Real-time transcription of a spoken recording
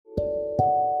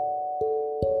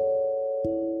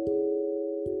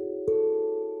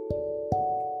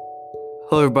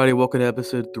Hello, everybody. Welcome to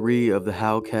episode 3 of the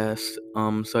Howcast.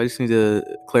 So I just need to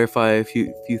clarify a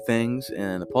few things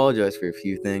and apologize for a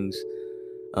few things.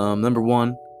 Number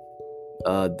one,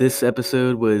 this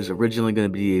episode was originally going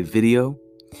to be a video,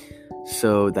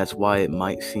 so that's why it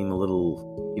might seem a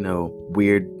little,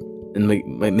 weird. And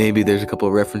maybe there's a couple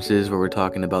of references where we're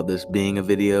talking about this being a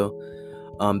video.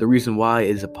 The reason why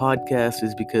it is a podcast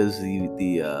is because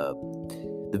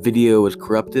the video was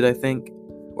corrupted, I think,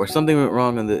 or something went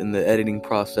wrong in the editing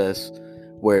process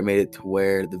where it made it to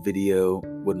where the video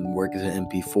wouldn't work as an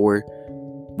MP4,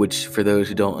 which for those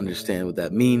who don't understand what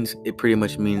that means, it pretty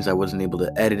much means I wasn't able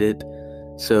to edit it.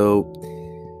 So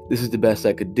this is the best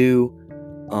I could do.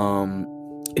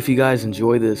 If you guys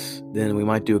enjoy this, then we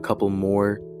might do a couple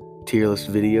more tier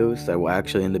list videos that will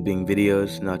actually end up being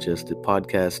videos, not just a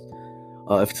podcast.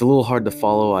 If it's a little hard to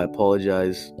follow, I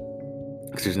apologize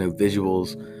because there's no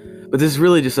visuals. But this is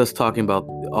really just us talking about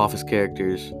the Office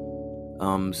characters.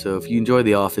 So if you enjoy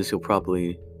The Office, you'll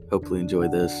hopefully enjoy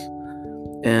this.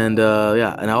 And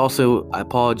and I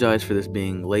apologize for this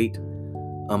being late.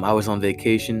 I was on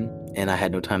vacation and I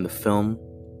had no time to film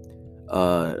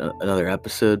another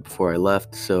episode before I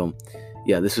left. So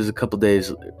yeah, this is a couple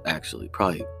days, actually,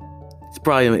 it's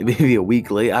probably maybe a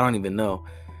week late. I don't even know.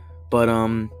 But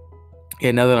now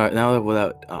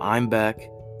that I'm back,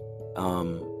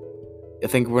 I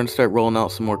think we're gonna start rolling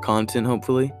out some more content.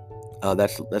 Hopefully,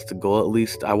 that's the goal. At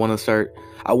least I want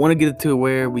to get it to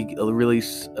where we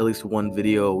release at least one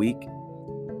video a week.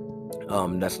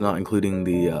 That's not including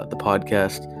the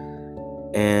podcast.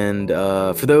 And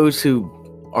for those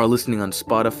who are listening on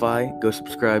Spotify, go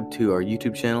subscribe to our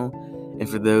YouTube channel. And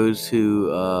for those who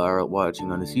are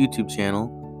watching on this YouTube channel,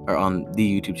 or on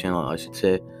the YouTube channel, I should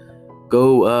say,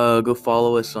 go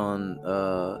follow us on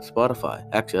Spotify.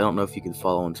 Actually, I don't know if you can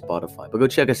follow on Spotify, but go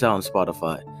check us out on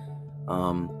Spotify.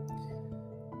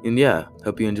 And yeah,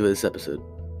 hope you enjoy this episode.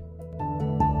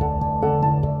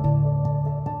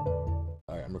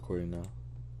 Alright, I'm recording now.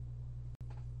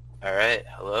 Alright,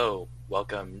 hello.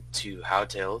 Welcome to How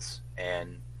Tales,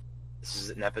 and this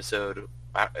is an episode.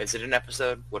 Is it an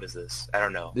episode? What is this? I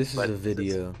don't know. This is a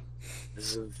video.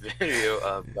 This is a video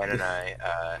of Ben and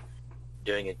I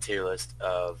doing a tier list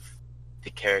of the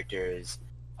characters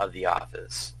of The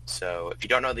Office. So if you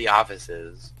don't know what The Office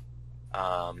is,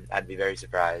 I'd be very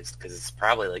surprised because it's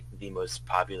probably like the most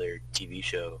popular TV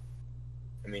show.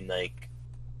 I mean, like,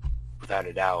 without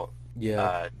a doubt.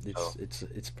 Yeah,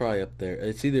 it's probably up there.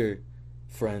 It's either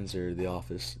Friends or The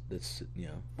Office. That's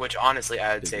Which honestly,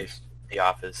 I would say biggest. The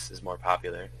Office is more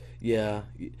popular. Yeah,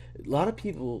 a lot of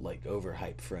people like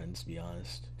overhype Friends, to be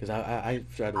honest. Because I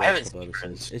tried to I watch a haven't couple seen episodes.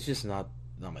 Friends. It's just not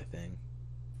my thing.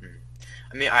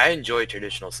 I mean, I enjoy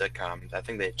traditional sitcoms. I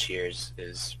think that Cheers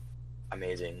is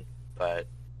amazing, but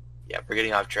yeah, we're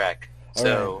getting off track.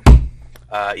 So,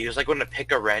 you just like want to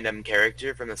pick a random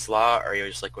character from the slot, or you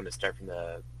just like want to start from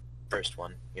the first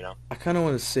one, I kind of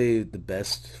want to save the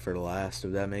best for last,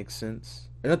 if that makes sense.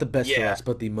 Or not the best for Yeah. last,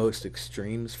 but the most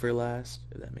extremes for last,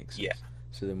 if that makes sense. Yeah.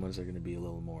 So then ones are going to be a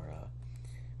little more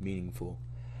meaningful.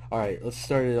 All right, let's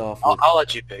start it off I'll, with. I'll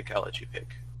let you pick. I'll let you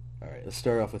pick. All right, let's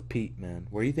start off with Pete, man.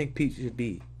 Where do you think Pete should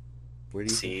be? Where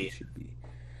do you think he C. should be?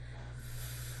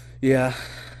 Yeah,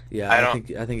 yeah. I I don't.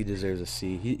 think he deserves a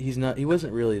C. He's not. He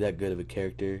wasn't really that good of a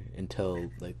character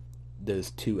until like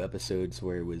those 2 episodes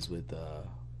where it was with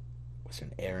what's her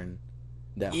name, Aaron.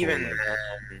 That Even whole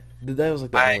then, that was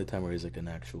like the I only time where he's like an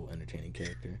actual entertaining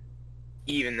character.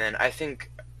 even then, I think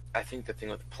the thing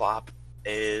with Plop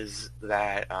is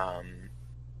that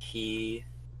he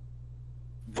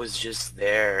was just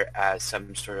there as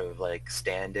some sort of like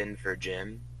stand-in for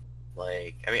Jim.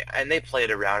 Like, I mean, and they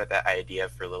played around with that idea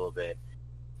for a little bit,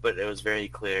 but it was very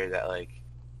clear that, like,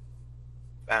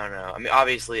 I don't know. I mean,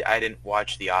 obviously, I didn't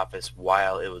watch The Office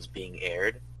while it was being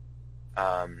aired,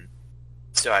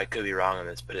 so I could be wrong on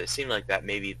this, but it seemed like that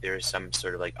maybe there was some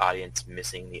sort of like audience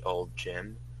missing the old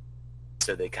Jim,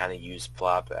 so they kind of used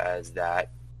Plop as that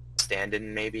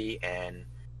stand-in maybe, and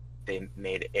they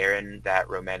made Aaron that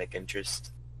romantic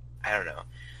interest. I don't know.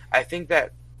 I think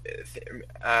that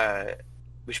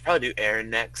we should probably do Aaron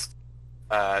next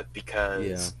because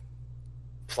Yeah.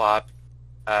 Plop.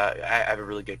 I have a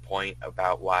really good point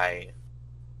about why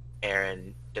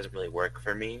Aaron doesn't really work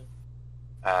for me,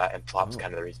 and Plop's Oh.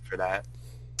 kind of the reason for that.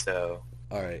 So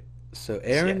All right. So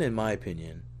Aaron, yeah, in my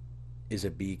opinion, is a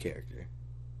B character.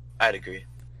 I'd agree.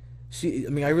 I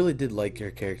mean, I really did like her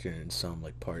character in some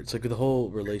like parts. Like the whole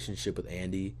relationship with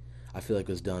Andy, I feel like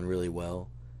was done really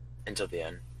well. Until the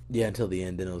end. Yeah, until the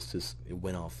end, then it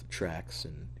went off the tracks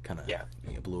and kind of Yeah.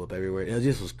 blew up everywhere. It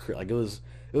just was like it was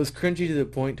cringy to the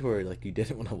point to where like you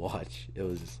didn't want to watch. It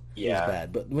was Yeah.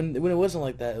 bad. But when it wasn't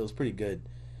like that, it was pretty good.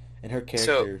 And her So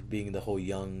character being the whole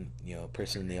young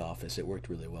person in the office, it worked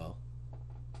really well.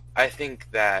 I think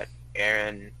that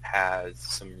Erin has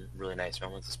some really nice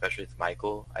moments, especially with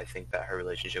Michael. I think that her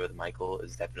relationship with Michael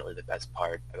is definitely the best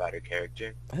part about her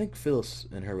character. I think Phyllis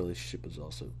and her relationship was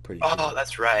also pretty Oh, good.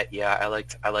 that's right. Yeah, I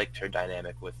liked her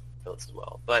dynamic with Phyllis as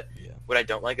well. But Yeah. what I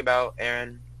don't like about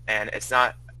Erin, and it's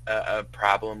not a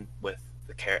problem with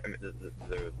I mean,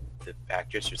 the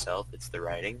actress herself, it's the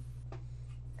writing.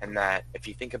 And that if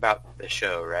you think about the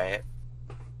show, right,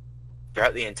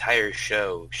 throughout the entire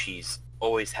show, she's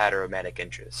always had a romantic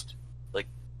interest. Like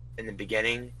in the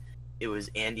beginning, it was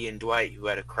Andy and Dwight who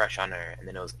had a crush on her, and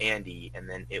then it was Andy, and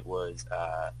then it was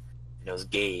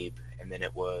Gabe, and then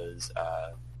it was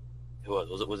who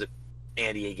was it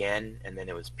Andy again, and then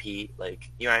it was Pete.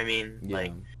 Like, you know what I mean? Yeah.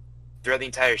 Like throughout the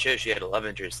entire show, she had a love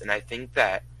interest, and I think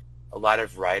that a lot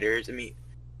of writers, I mean,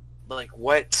 like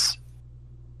what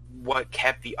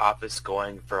kept The Office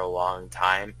going for a long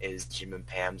time is Jim and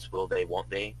Pam's will they, won't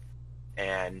they,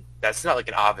 and that's not like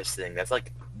an Office thing. That's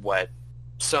like what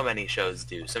so many shows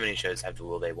do. So many shows have the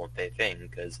will they, won't they thing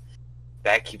because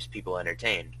that keeps people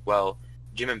entertained. Well,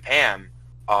 Jim and Pam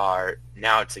are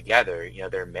now together. You know,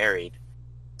 they're married.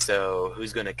 So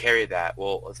who's going to carry that?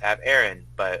 Well, let's have Erin,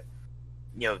 but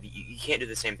you can't do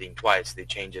the same thing twice. They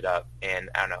change it up, and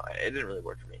I don't know. It didn't really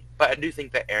work for me. But I do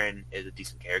think that Erin is a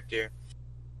decent character.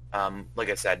 Like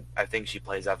I said, I think she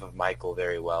plays off of Michael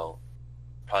very well.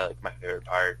 Probably like my favorite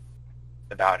part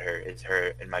about her is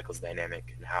her and Michael's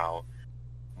dynamic and how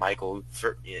Michael,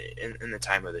 in the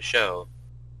time of the show,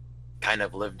 kind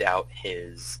of lived out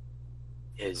his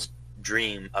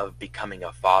dream of becoming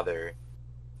a father,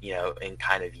 and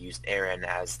kind of used Erin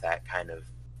as that kind of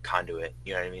conduit.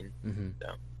 You know what I mean? Mm-hmm.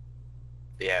 So,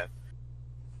 yeah.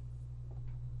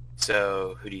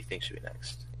 So, who do you think should be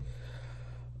next?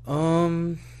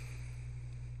 Um.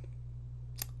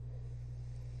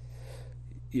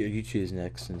 You choose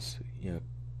next since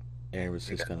Aaron was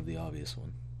just Okay. kind of the obvious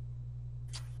one.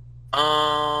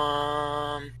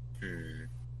 Um.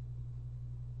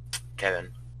 Kevin.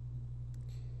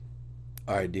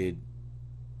 All right, dude.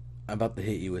 I'm about to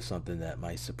hit you with something that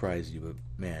might surprise you, but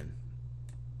man,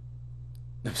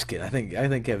 I'm just kidding. I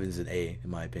think Kevin's an A in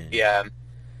my opinion. Yeah.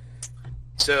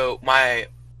 So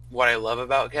what I love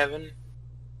about Kevin,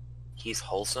 he's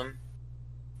wholesome.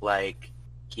 Like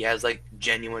he has like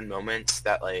genuine moments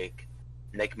that like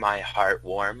make my heart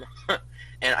warm,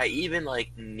 and I even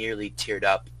like nearly teared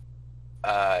up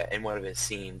in one of his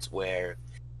scenes where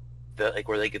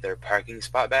where they get their parking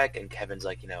spot back, and Kevin's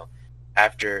like,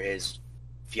 after his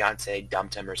fiance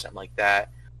dumped him or something like that,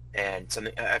 and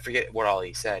something I forget what all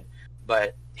he said,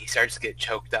 but he starts to get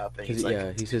choked up, and he's like,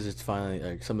 Yeah, he says it's finally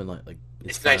like something like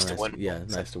it's "It's nice finally to nice. win Yeah, one." nice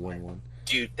to Something win like, one.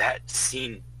 dude, that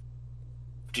scene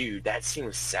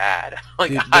was sad.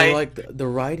 Like Dude, I, the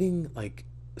writing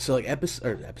so like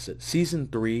episode season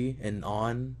 3 and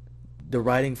on, the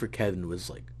writing for Kevin was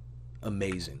like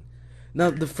amazing.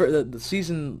 Now the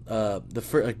season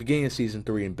like beginning of season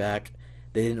 3 and back,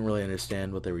 they didn't really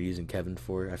understand what they were using Kevin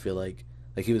for. I feel like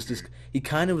he was just he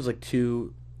kind of was like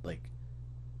too like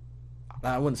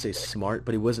I wouldn't say smart,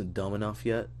 but he wasn't dumb enough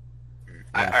yet. And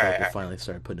I all feel like right, they finally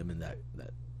started putting him in that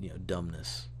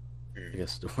dumbness. I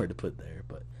guess the word to put there,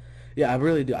 but yeah, I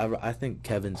really do. I think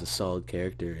Kevin's a solid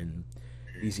character, and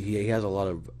he has a lot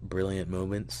of brilliant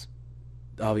moments.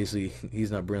 Obviously, he's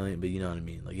not brilliant, but you know what I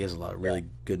mean. Like he has a lot of yeah. really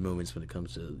good moments when it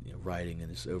comes to writing and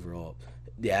his overall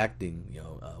the acting.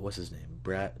 What's his name?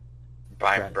 Brian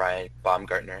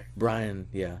Baumgartner. Brian,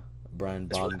 yeah, Brian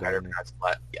It's really hard to Baumgartner. pronounce.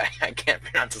 Yeah, I can't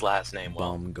pronounce his last name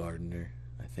well. Baumgartner,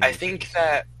 I think. I That's how you think say it.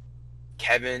 that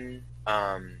Kevin,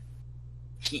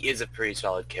 he is a pretty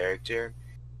solid character,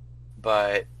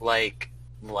 but like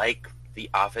The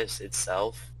Office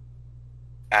itself,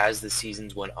 as the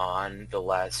seasons went on, the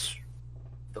less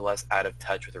out of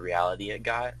touch with reality it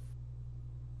got.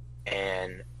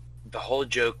 And the whole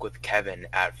joke with Kevin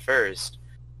at first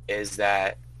is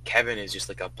that Kevin is just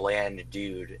like a bland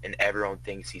dude and everyone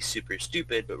thinks he's super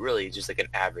stupid, but really he's just like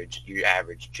your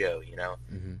average Joe,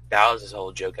 Mhm. That was his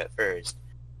whole joke at first.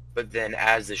 But then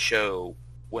as the show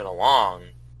went along,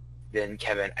 then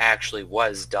Kevin actually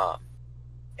was dumb.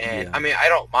 And Yeah, I mean, I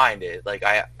don't mind it. Like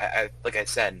I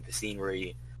said, the scene where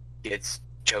he gets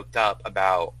choked up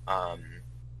about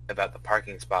the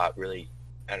parking spot really,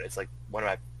 and it's like one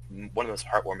of the most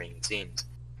heartwarming scenes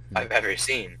Mhm. I've ever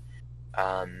seen.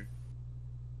 Um,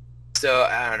 so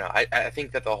I don't know. I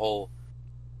think that the whole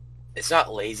it's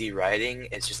not lazy writing.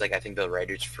 It's just like I think the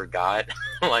writers forgot,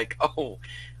 like, oh,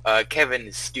 Kevin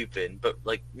is stupid, but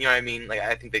like, you know what I mean? Like,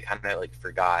 I think they kind of like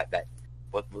forgot that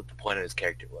what the point of his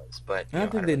character was. But I don't I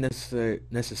think don't they really.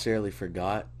 necessarily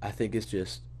forgot. I think it's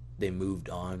just they moved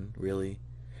on, really,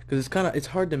 because it's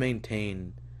hard to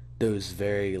maintain those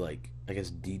very like I guess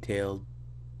detailed,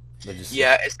 but just like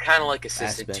Yeah, it's kind of like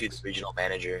assistant to the aspects. regional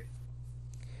manager.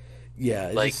 Yeah,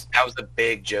 it's Like just that was a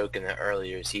big joke in the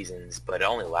earlier seasons, but it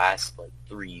only lasts like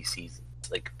 3 seasons.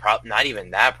 Like, not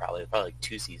even that. Probably like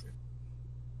 2 seasons.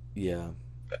 yeah.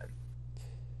 But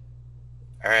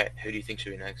all right, who do you think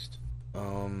should be next?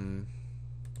 Um,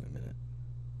 wait a minute.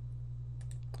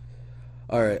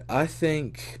 All right, I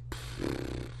think.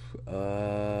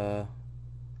 Uh,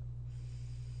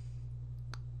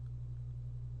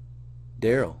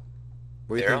 Daryl.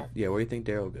 Where do you think? Daryl? Yeah, where do you think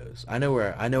Daryl goes? I know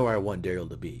where I want Daryl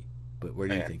to be, but where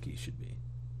do you Okay. think he should be?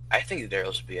 I think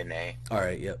Daryl should be an A. All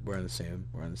right, yep, we're on the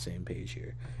same page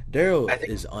here. Daryl I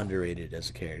think is underrated as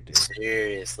a character.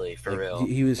 seriously, for Like real.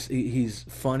 he's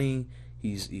funny.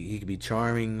 He can be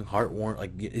charming, heartwarming.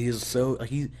 Like he's so like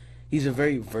he's a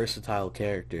very versatile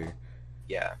character,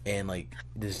 Yeah. and like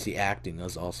this the acting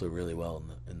does also really well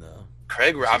in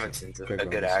Craig the season. Robinson's Craig a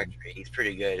good Robinson. actor. He's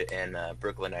pretty good in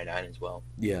Brooklyn Nine-Nine as well.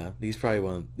 Yeah, he's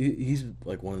probably he's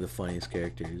like one of the funniest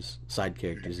characters, side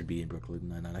characters to be in Brooklyn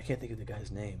Nine-Nine. I can't think of the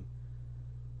guy's name,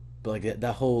 but like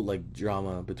that whole like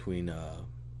drama between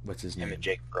what's his Him and name?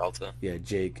 Jake Peralta. Yeah,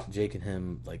 Jake and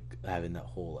him like having that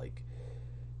whole like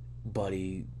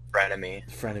buddy Frenemy.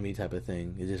 frenemy type of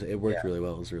thing. It worked Yeah. really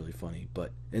well. It was really funny.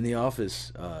 But in The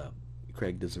Office,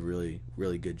 Craig does a really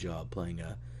good job playing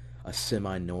a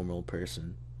semi normal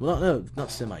person. Well, no,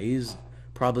 not semi. He's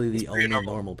probably He's the pretty only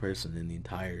normal. normal person in the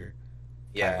entire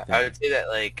Yeah. I thing. would say that,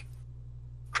 like,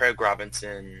 Craig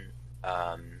Robinson,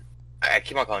 I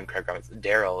keep on calling Craig Robinson,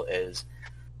 Daryl is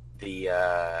the,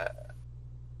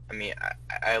 I mean,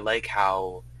 I like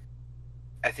how,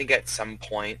 I think at some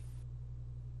point,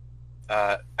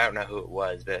 I don't know who it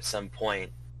was, but at some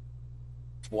point,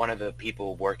 one of the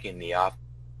people working the office,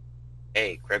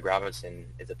 hey, Craig Robinson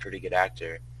is a pretty good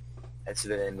actor. And so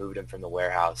then they moved him from the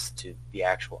warehouse to the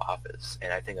actual office.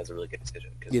 And I think that's a really good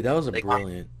decision. Cause, Yeah, that was a like,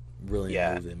 brilliant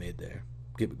yeah. move they made there.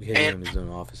 Giving And him his own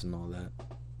office and all that.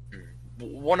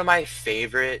 one of my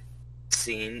favorite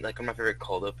like one of my favorite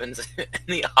cold opens in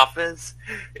The Office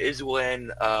is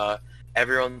when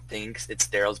everyone thinks it's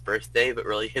Daryl's birthday, but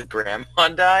really his grandma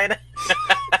died.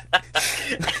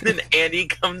 And then Andy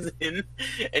comes in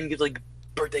and gives like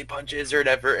birthday punches or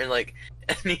whatever, and like,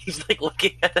 and he's like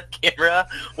looking at the camera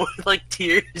with like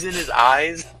tears in his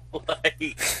eyes. Like,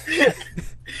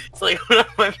 it's like one of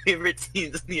my favorite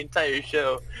scenes in the entire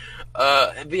show.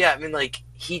 But yeah, I mean, like,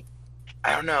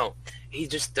 I don't know, he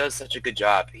just does such a good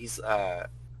job. He's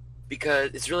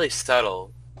because it's really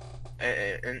subtle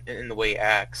in the way he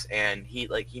acts, and he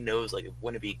knows like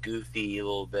when to be goofy a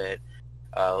little bit,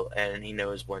 and he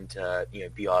knows when to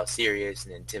be all serious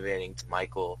and intimidating to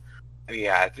Michael. I mean,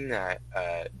 yeah, I think that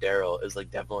Daryl is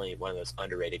like definitely one of those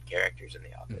underrated characters in The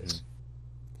Hmm. Office.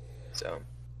 So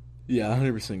Yeah,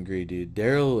 100% agree, dude.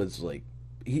 Daryl is like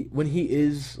when he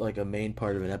is like a main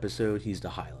part of an episode, he's the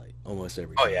highlight almost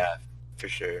every oh time. yeah, for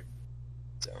sure.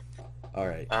 So All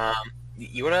right. um,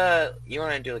 you wanna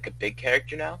do like a big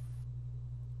character now?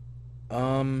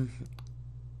 Um,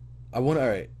 I want to. All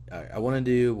right. All right. I want to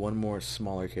do one more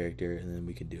smaller character, and then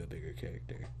we can do a bigger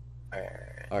character. All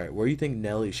right. All right. Where do you think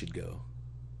Nelly should go?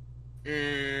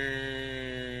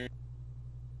 Mm,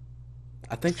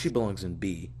 I think she belongs in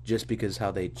B, just because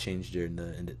how they changed her in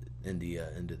the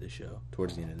end of the show,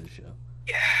 towards the end of the show.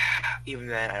 yeah. Even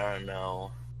then, I don't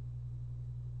know.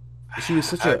 She was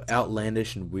such I a would,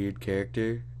 outlandish and weird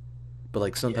character, but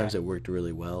like yeah. sometimes it worked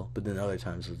really well, but then other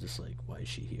times it was just like, why is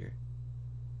she here?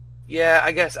 Yeah,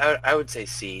 I guess I would say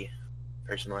C,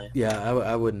 personally. Yeah,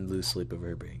 I wouldn't lose sleep over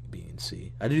her being in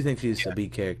C. I do think she's a Yeah. B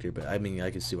character, but I mean, I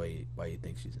can see why you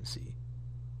think she's in C.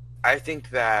 I think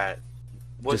that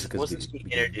Just because wasn't she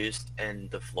beginning. introduced in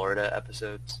the Florida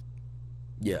episodes?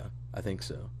 Yeah, I think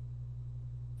so.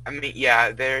 I mean,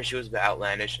 yeah, there she was a bit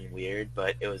outlandish and weird,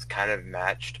 but it was kind of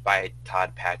matched by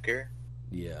Todd Packer.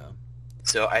 Yeah.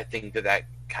 So I think that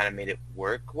kind of made it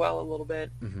work well a little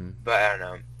bit. Hmm. But I don't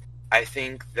know. I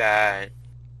think that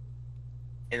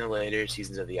in the later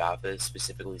seasons of The Office,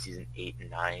 specifically season 8 and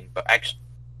 9, but actually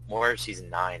more season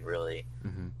 9 really,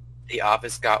 Hmm. The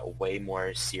Office got way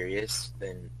more serious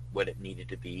than what it needed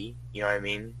to be. You know what I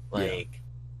mean? Yeah. Like,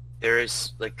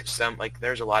 there's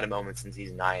a lot of moments in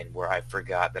season 9 where I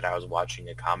forgot that I was watching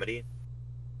a comedy.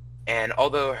 And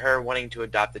although her wanting to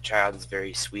adopt the child is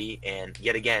very sweet, and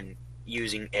yet again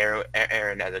using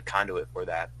Aaron as a conduit for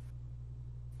that,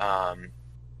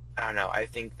 I don't know. I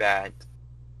think that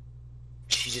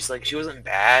she just like she wasn't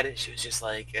bad. She was just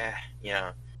like, you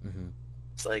know, Hmm.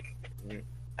 it's like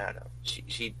I don't know.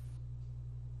 She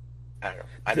I don't know.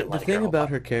 I The, didn't the like her a thing whole about lot.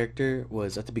 her character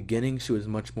was at the beginning she was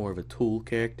much more of a tool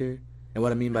character, and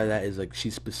what I mean by Mm, that is like she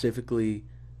specifically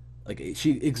like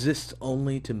she exists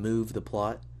only to move the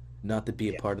plot, not to be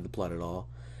a yeah. part of the plot at all.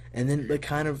 And then Mm, like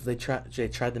kind of they tried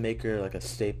to make her like a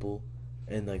staple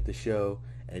in like the show,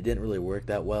 and it didn't really work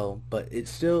that well. But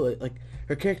it's still like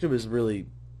her character was really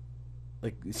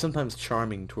like sometimes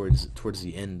charming towards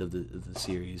the end of the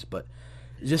series, but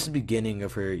just the beginning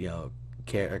of her,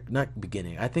 care not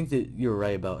beginning. I think that you're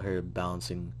right about her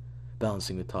balancing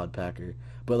with Todd Packer,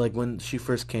 but like when she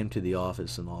first came to the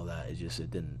office and all that, it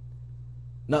didn't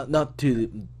not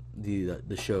to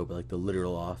the show, but like the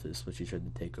literal office when she tried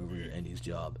to take over mm, Andy's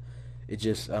job. It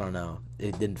just I don't know.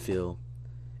 It didn't feel.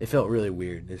 It felt really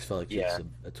weird. It just felt like she was yeah.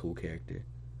 a tool character.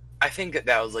 I think that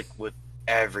that was like with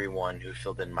everyone who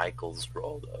filled in Michael's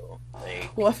role though.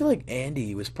 Well, I Like feel like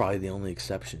Andy was probably the only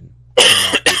exception to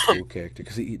not be a tool character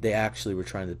because they actually were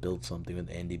trying to build something with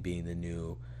Andy being the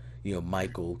new,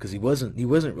 Michael. Because he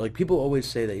wasn't like people always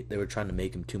say they were trying to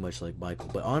make him too much like Michael,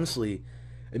 but honestly,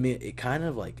 I mean, it kind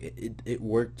of like it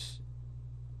worked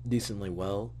decently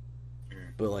well,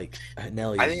 mm. but like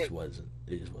Nelly I just think wasn't.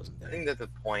 It just wasn't I there. think that the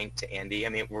point to Andy, I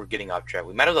mean, we're getting off track.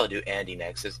 We might as well do Andy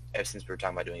next, since we're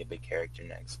talking about doing a big character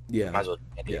next. Yeah, Might as well do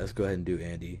yeah. Andy. Let's go ahead and do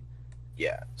Andy.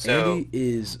 Yeah. So, Andy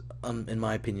is, in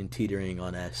my opinion, teetering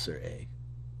on S or A.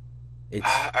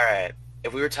 It's all right.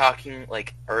 If we were talking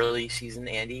like early season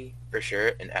Andy, for sure,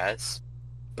 an S.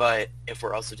 But if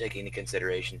we're also taking into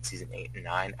consideration season 8 and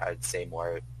 9, I would say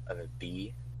more of a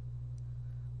B.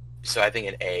 So I think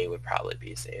an A would probably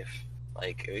be safe.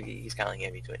 Like he's kind of like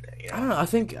in between there, you I know. don't know. I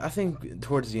think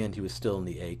towards the end he was still in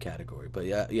the A category, but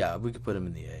yeah, we could put him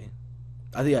in the A.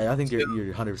 I think So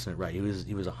you're 100% right. He was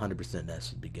 100% S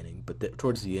at the beginning, but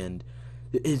towards the end,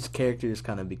 his character just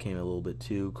kind of became a little bit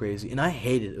too crazy, and I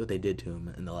hated what they did to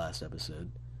him in the last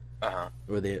episode, uh-huh.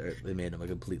 where they made him a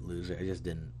complete loser. I just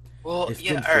didn't. Well, It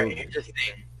yeah, didn't all feel right, here's good. the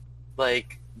thing.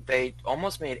 Like, they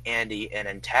almost made Andy an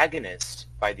antagonist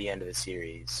by the end of the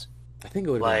series. I think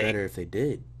it would have been Like, better if they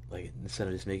did, like instead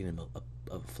of just making him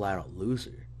a flat out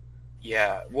loser.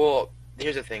 yeah, well,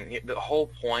 here's the thing. The whole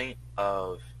point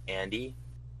of Andy,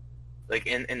 like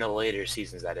in the later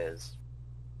seasons that is,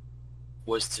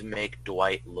 was to make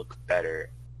Dwight look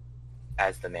better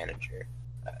as the manager.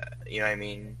 You know what I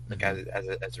mean? Like Hmm.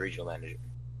 as a regional manager.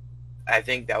 I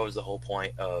think that was the whole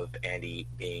point of Andy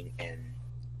being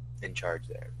in charge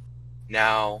there.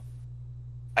 Now,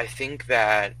 I think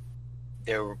that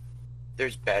there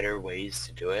there's better ways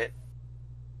to do it,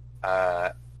 uh,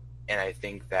 and I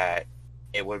think that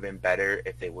it would have been better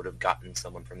if they would have gotten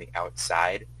someone from the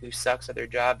outside who sucks at their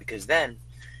job, because then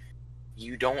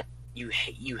you don't you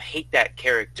hate that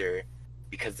character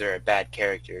because they're a bad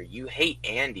character. You hate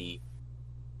Andy.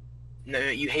 No,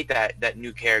 you hate that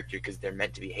new character because they're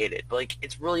meant to be hated. But like,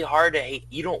 it's really hard to hate.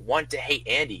 You don't want to hate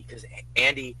Andy because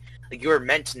Andy, like, you were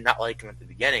meant to not like him at the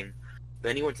beginning.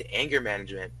 Then he went to anger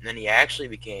management, and then he actually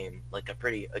became like a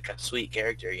pretty like a sweet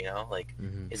character. You know, like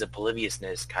Hmm. his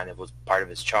obliviousness kind of was part of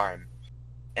his charm.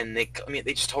 And I mean,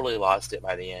 they just totally lost it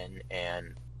by the end.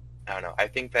 And I don't know. I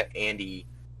think that Andy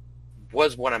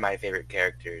was one of my favorite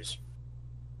characters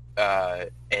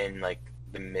in like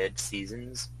the mid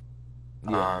seasons.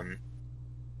 Yeah. Um,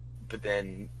 but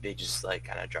then they just like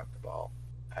kind of dropped the ball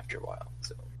after a while.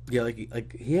 So Yeah,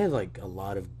 like he had like a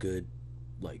lot of good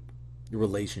like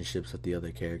relationships with the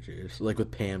other characters. Like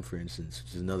with Pam, for instance,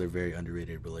 which is another very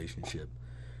underrated relationship.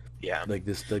 yeah, Like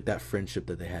this, like that friendship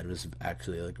that they had was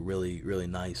actually like really, really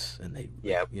nice, and they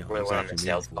like yeah, it we was went on a actually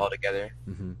sales meaningful. call together.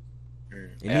 Hmm.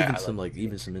 And Yeah, even I love some like it.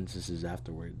 even some instances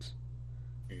afterwards.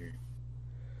 Mm.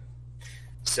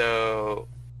 So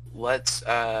let's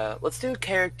do a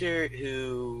character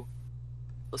who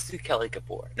let's do Kelly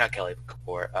Kapoor, not Kelly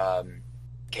Kapoor,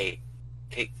 Kate,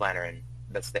 Kate Flanagan.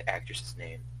 That's the actress's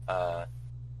name.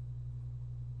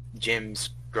 Jim's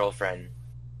girlfriend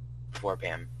before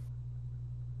Pam.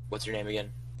 What's her name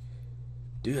again?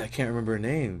 Dude, I can't remember her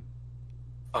name.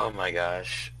 Oh my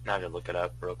gosh, now I have to look it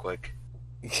up real quick.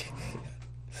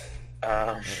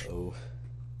 Um, Uh-oh.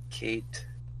 Kate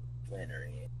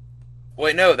Flannery.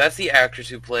 Wait, no, that's the actress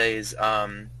who plays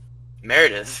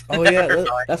Meredith. Oh yeah, Never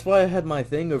mind. that's why I had my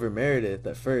thing over Meredith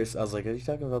at first. I was like, "Are you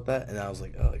talking about that?" And I was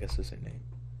like, "Oh, I guess that's her name."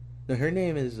 No, her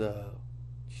name is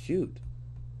shoot.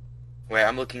 Wait,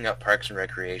 I'm looking up Parks and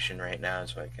Recreation right now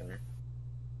so I can.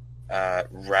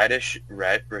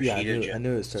 Yeah, Rashida I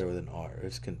knew it Jones. started with an R.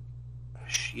 It's can.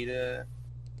 Rashida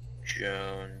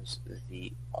Jones,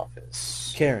 The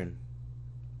Office. Karen.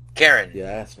 Karen.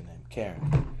 Yeah, that's her name.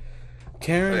 Karen.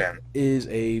 Karen Okay. is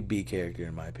a B character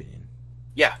in my opinion.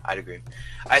 Yeah, I'd agree.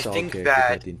 I Solid think character that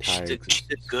throughout the entire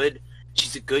existence.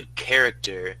 she's a good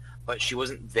character, but she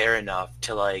wasn't there enough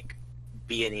to like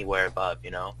be anywhere above,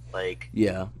 you know? Like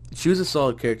Yeah, she was a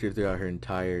solid character throughout her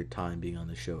entire time being on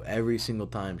the show. Every single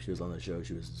time she was on the show,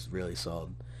 she was really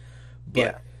solid.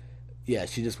 yeah. But yeah,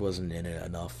 she just wasn't in it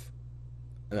enough.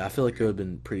 I mean, I feel like it would have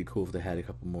been pretty cool if they had a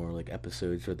couple more like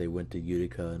episodes where they went to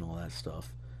Utica and all that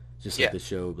stuff. Just like Yeah. the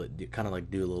show, but kind of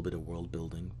like do a little bit of world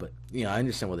building. But I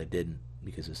understand why they didn't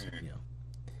because it's Mhm.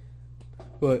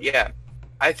 But Yeah.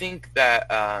 I think that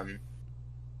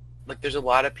like there's a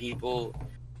lot of people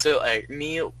so like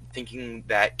me thinking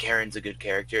that Karen's a good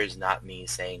character is not me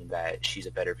saying that she's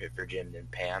a better fit for Jim than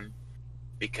Pam,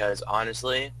 because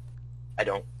honestly I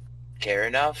don't care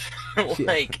enough. yeah,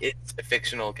 Like it's a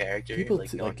fictional character,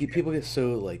 like no one cares. people get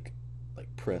so like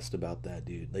pressed about that,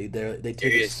 dude. They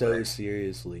take it so Seriously.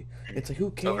 seriously. It's like who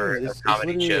Over cares? a It's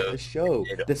comedy literally show a show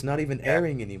ended, that's not even yeah,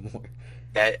 airing anymore.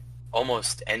 that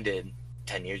almost ended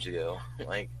 10 years ago.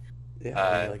 Like Yeah,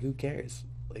 uh like who cares?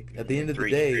 Like in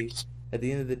 3 years. at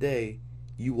the end of the day,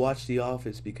 you watch The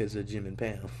Office because of Jim and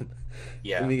Pam. I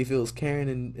Yeah. mean, if it was Karen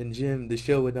and Jim, the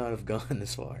show would not have gone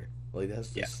this far. Like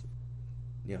that's Yeah. just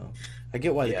I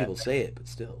get why the Yeah. people say it, but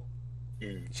still,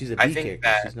 Mm. she's a I B think character.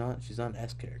 that She's not an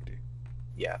S character.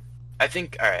 yeah. I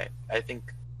think all right. I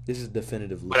think This is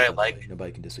definitive what list, I by the way. like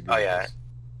Nobody can disagree oh with yeah, this.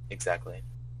 exactly.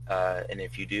 And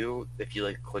if you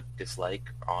like click dislike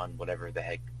on whatever the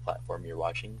heck platform you're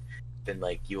watching, then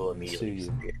like you will I'm gonna sue immediately you.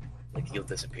 disappear. Like you'll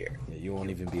disappear. Yeah, you won't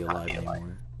You'll even be not alive be alive.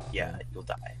 anymore. Yeah, you'll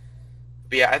die.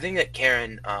 But yeah, I think that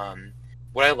Karen,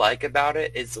 what I like about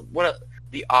it is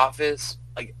The Office,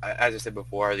 like as I said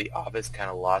before, The Office kind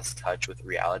of lost touch with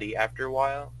reality after a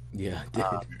while. Yeah,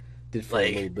 Um, did for a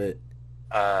little like, bit.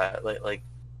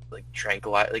 like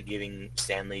tranquilize, like giving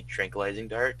Stanley tranquilizing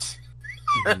darts.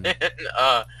 Mhm.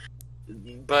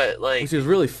 And, but like, Which is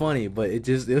really funny, but it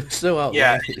was so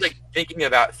yeah, outlandish. just, like thinking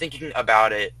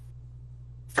about it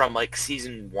from like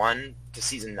season 1 to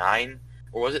season 9,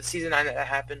 or was it season 9 that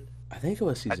happened? I think it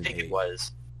was I season think 8. it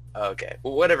was. Okay.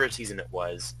 Well, whatever season it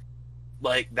was,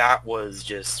 like that was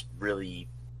just really,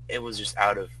 it was just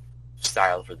out of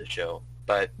style for the show.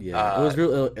 But Yeah,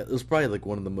 it was probably like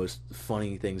one of the most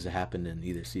funny things that happened in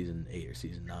either season 8 or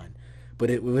season 9. But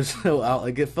it was so out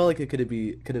like it felt like it could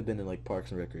have been in like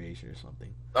Parks and Recreation or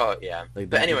something. oh yeah. Like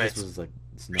But this anyways, was like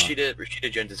it's not.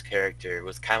 Rashida Jones's character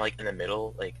was kind of like in the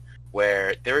middle, like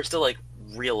where they were still like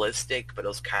realistic, but it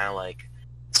was kind of like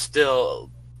still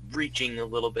reaching a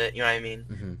little bit. You know what I mean?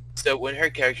 Mhm. So when her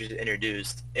character was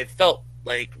introduced, it felt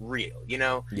like real, you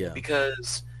know, Yeah.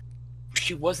 because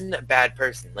she wasn't a bad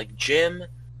person. Like Jim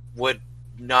would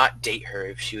not date her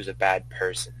if she was a bad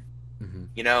person, Mhm.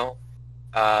 you know.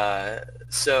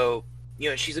 So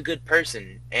she's a good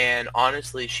person, and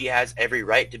honestly, she has every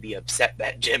right to be upset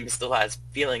that Jim still has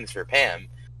feelings for Pam.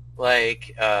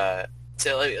 Like,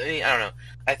 so like, I mean, I don't know.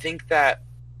 I think that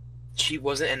she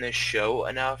wasn't in the show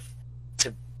enough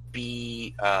to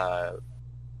be,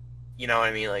 you know what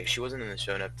I mean? Like, she wasn't in the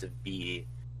show enough to be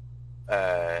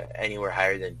anywhere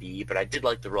higher than B, but I did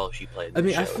like the role she played in I the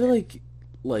mean, show. I feel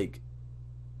like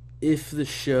if the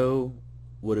show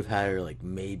would have had her like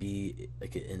maybe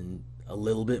like in a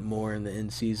little bit more in the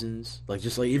end seasons, like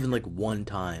just like even like one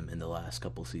time in the last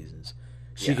couple seasons,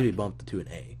 she Yeah. could be bumped to an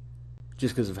A,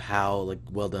 just because of how like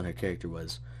well done her character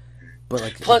was. But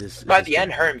like Plus, by just the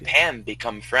end, didn't her work and it. Pam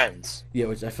become friends. Yeah,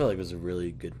 which I feel like was a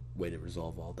really good way to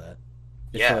resolve all that.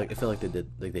 Yeah. I feel like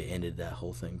they ended that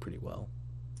whole thing pretty well.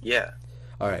 Yeah.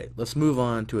 All right, let's move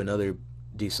on to another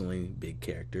decently big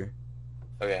character,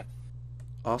 Okay.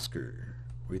 Oscar.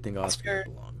 Where do you think Oscar,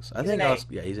 Oscar, belongs? I he's think an A.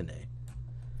 Oscar. Yeah, he's an A.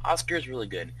 Oscar's really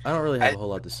good. I don't really have I- a whole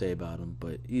lot to say about him,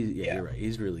 but Yeah. you're right.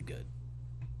 He's really good.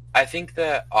 I think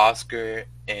that Oscar's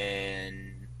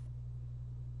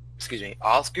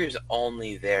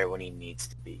only there when he needs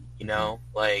to be. You know,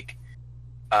 like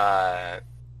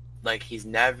he's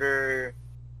never.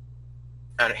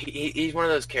 I don't know, he's one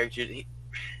of those characters.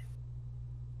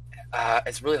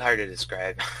 It's really hard to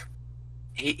describe.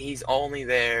 He's only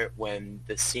there when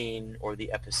the scene or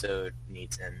the episode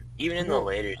needs him. Even in the Well,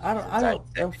 later I seasons, I'd say.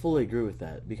 don't fully agree with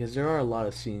that because there are a lot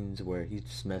of scenes where he's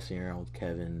just messing around with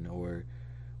Kevin or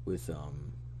with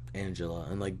Angela,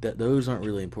 and like those aren't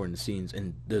really important scenes,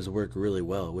 and those work really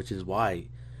well, which is why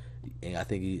I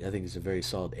think he's a very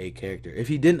solid A character. If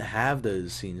he didn't have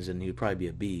those scenes, then he'd probably be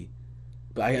a B.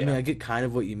 But I mean, Yeah. I get kind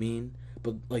of what you mean,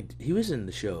 but like he was in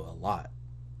the show a lot.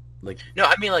 Like, No,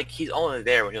 I mean like he's only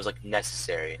there when he was like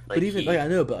necessary. Like but even he, like I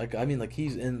know, but like I mean, like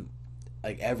he's in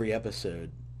like every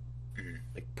episode. Mhm.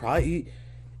 Like probably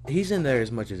he's in there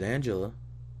as much as Angela,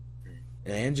 Mhm.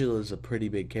 and Angela's a pretty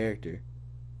big character.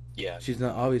 Yeah, She's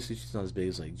not obviously she's not as big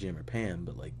as like Jim or Pam,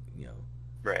 but like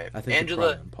right. I think they're Angela,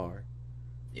 probably on par.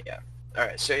 yeah. All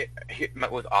right. So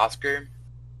with Oscar,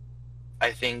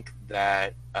 I think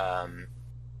that having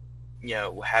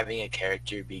a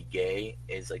character be gay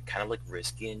is like kind of like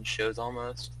risky in shows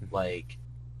almost, Hmm. like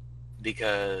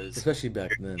because Especially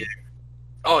back then.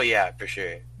 oh yeah, for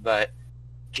sure. But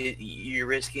you're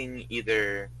risking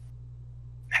either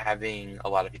having a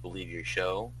lot of people leave your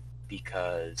show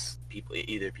because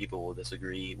people will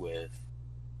disagree with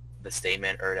the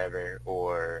statement or whatever,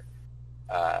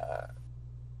 uh,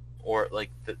 or like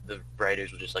the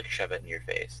writers will just like shove it in your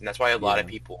face, and that's why a lot of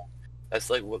Yeah, people. That's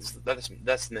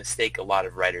the mistake a lot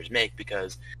of writers make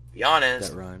because, to be that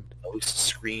honest, rhymed. most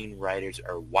screenwriters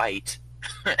are white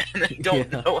and they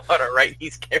don't Yeah. know how to write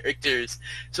these characters,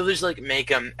 so they just like make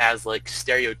them as like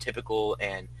stereotypical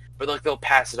but like they'll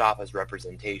pass it off as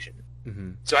representation.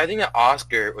 Hmm. So I think that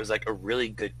Oscar was like a really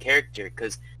good character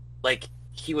because like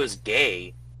he was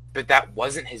gay, but that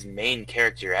wasn't his main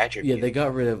character Yeah, attribute. they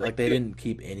got rid of Like like they didn't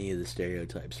keep any of the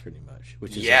stereotypes pretty much,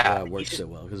 which is like yeah, why it works so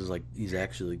well because it's like he's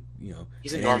actually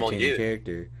he's a an normal entertaining dude.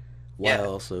 character while Yeah,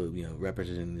 also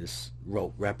representing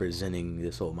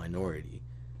this whole minority.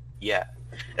 yeah.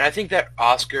 And I think that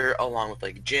Oscar, along with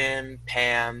like Jim,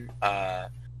 Pam,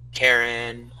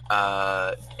 Karen,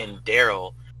 and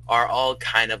Daryl, are all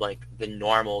kind of like the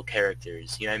normal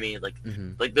characters. You know what I mean?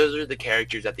 Hmm. Like those are the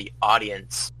characters that the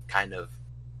audience kind of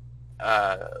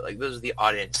like those are the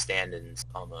audience stand-ins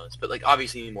almost. But like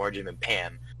obviously more Jim and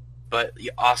Pam, but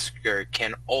the Oscar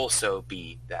can also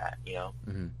be that.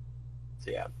 Hmm. So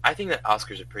yeah, I think that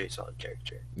Oscar's a pretty solid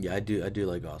character. Yeah, I do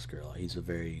like Oscar a lot. He's a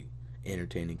very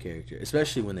entertaining character,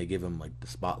 especially when they give him like the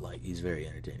spotlight. He's very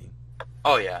entertaining.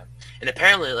 Oh yeah, and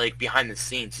apparently like behind the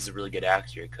scenes he's a really good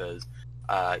actor because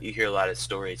you hear a lot of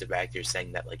stories of actors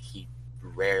saying that like he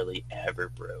rarely ever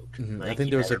broke. I Like think he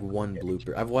there was never like broke one it.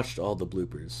 blooper. I've watched all the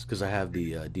bloopers because I have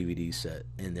the DVD set,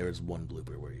 and there was one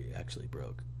blooper where he actually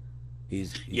broke. Yeah,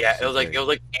 He's it was very.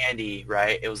 like Andy,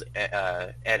 right? It was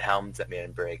Ed Helms that made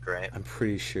him break, right? I'm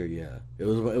pretty sure, yeah. It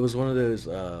was one of those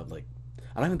like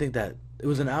I don't even think that it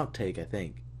was an outtake, I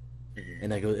think, Hmm.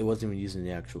 and like it wasn't even used in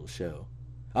the actual show.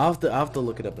 I'll have to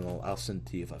look it up and I'll send it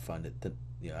to you if I find it.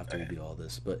 After we Okay. do all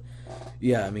this, but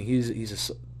yeah, I mean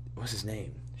what's his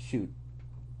name? Shoot,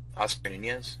 Oscar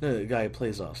Nunez. no, the guy who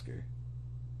plays Oscar.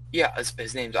 Yeah,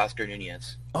 his name's Oscar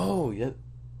Nunez. Oh yeah,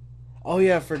 oh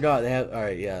yeah, I forgot. They have all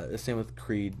right, yeah. The same with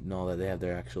Creed and all that. They have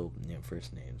their actual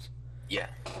first names. Yeah,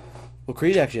 Well,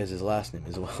 Creed actually has his last name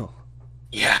as well.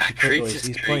 yeah. Well, Creed's just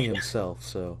he's playing Creed. himself,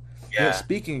 so. Yeah,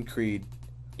 Speaking of Creed,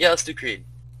 yeah. Let's do Creed.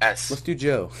 let's S. do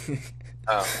Joe.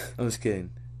 Oh, I'm just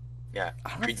kidding. yeah. I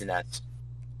don't, Creed's an S.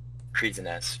 Creed's an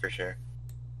S for sure.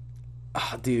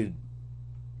 dude.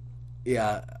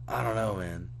 Yeah, I don't know,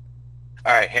 man.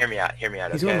 All right, hear me out. Hear me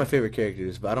out. He's one of Okay. my favorite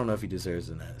characters, but I don't know if he deserves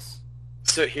an S.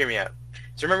 So hear me out.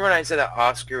 So remember when I said that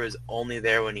Oscar was only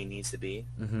there when he needs to be?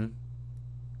 Mm-hmm.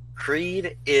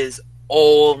 Creed is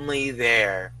only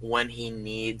there when he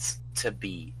needs to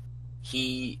be.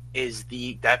 He is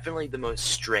definitely the most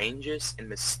strangest and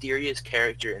mysterious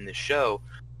character in the show,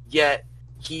 yet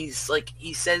he's like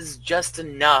he says just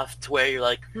enough to where you're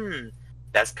like,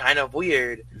 that's kind of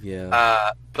weird.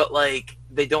 Yeah. But like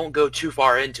they don't go too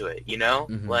far into it, you know?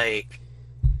 Mm-hmm. Like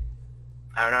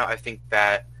I don't know, I think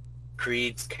that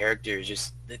Creed's character is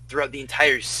just throughout the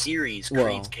entire series, Creed's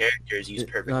Well, character is used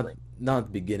not perfectly. not at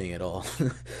the beginning at all.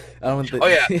 I don't think. Oh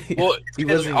yeah, well, it's He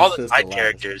because wasn't even all the supposed to side last.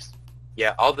 characters,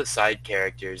 yeah, all the side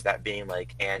characters, that being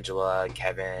like Angela,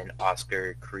 Kevin,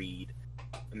 Oscar, Creed,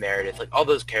 Meredith, like all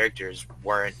those characters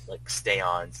weren't like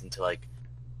stay-ons until like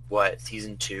what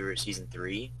season 2 or season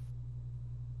 3.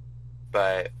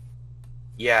 But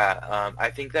yeah, I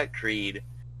think that Creed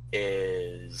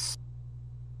is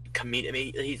comedic. I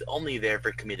mean, he's only there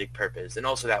for comedic purpose, and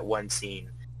also that one scene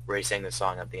where he sang the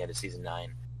song at the end of season 9.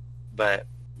 But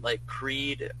like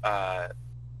Creed,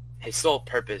 his sole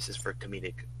purpose is for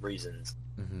comedic reasons,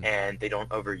 Mm-hmm. and they don't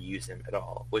overuse him at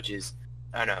all, which is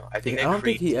I don't know. I think I that don't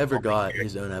think Creed he is ever only got here-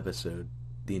 his own episode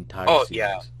the entire Oh series.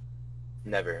 yeah,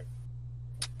 never.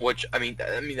 Which I mean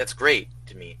that's great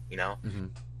to me. Mm-hmm.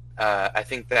 I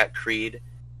think that Creed.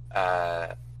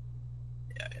 I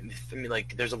mean,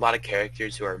 like, there's a lot of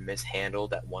characters who are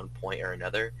mishandled at one point or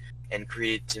another, and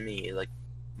Creed, to me, like,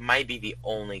 might be the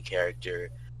only character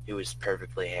who is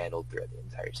perfectly handled throughout the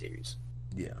entire series.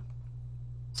 Yeah.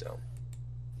 So,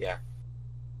 yeah.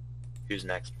 Who's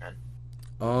next, man?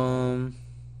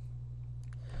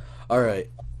 All right.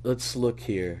 let's look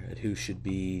here at who should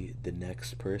be the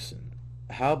next person.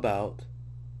 How about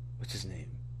what's his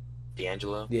name?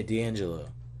 D'Angelo. Yeah, D'Angelo.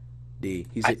 D.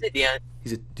 I'd say D'Angelo,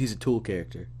 He's a tool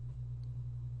character,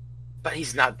 but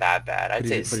he's not that bad. I'd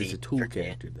say but he's C a tool for D'Angelo.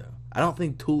 character though. I don't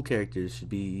think tool characters should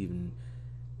be even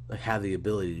like, have the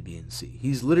ability to be in C.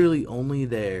 He's literally only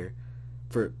there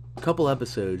for a couple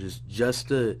episodes just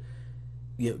to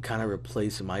kind of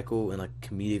replace Michael in a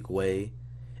comedic way,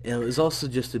 and it was also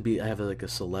just to be have like a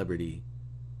celebrity,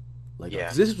 like Yeah,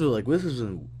 because this was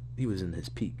when he was in his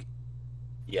peak,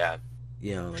 yeah.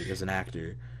 like as an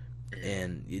actor, Mhm.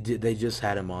 and they just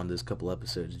had him on this couple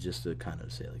episodes just to kind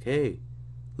of say like, hey,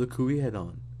 look who we had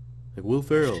on, like Will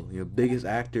Ferrell, biggest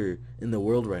actor in the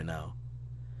world right now.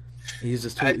 I He's a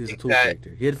think tool that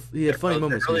character. He had funny the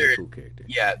moments. He was a earlier, tool character.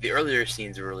 yeah, the earlier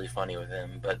scenes were really funny with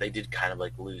him, but they did kind of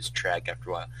like lose track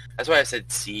after a while. That's why I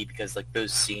said C because like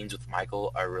those scenes with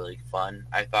Michael are really fun.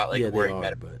 I thought like Yeah, they where he are,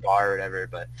 met him at but the bar or whatever,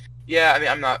 but yeah, I mean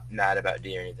I'm not mad about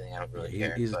D or anything. I don't yeah, really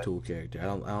care, he's a but tool character. I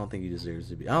don't think he deserves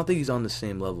to be. I don't think he's on the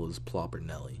same level as Plop or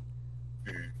Nelly.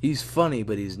 mhm. He's funny,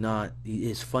 but he's not.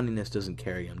 His funniness doesn't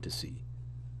carry him to C.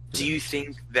 If Do that you makes think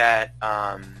sense. that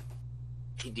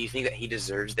do you think that he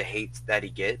deserves the hate that he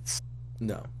gets?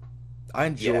 No, I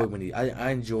enjoy Yeah, when I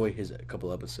enjoy his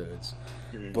couple episodes,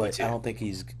 me but I too. don't think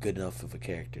he's good enough of a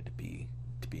character to be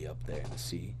up there in the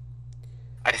C.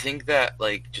 I think that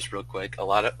like just real quick, a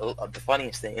lot of the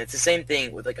funniest thing. It's the same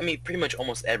thing with like I mean pretty much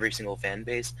almost every single fan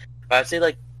base, but I'd say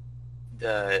like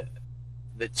the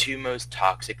the two most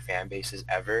toxic fan bases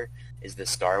ever is the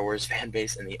Star Wars fan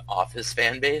base and the Office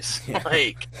fan base. Yeah.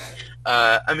 Like,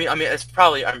 I mean, it's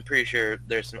probably I'm pretty sure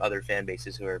there's some other fan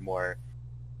bases who are more,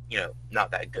 not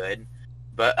that good.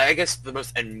 But I guess the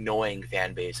most annoying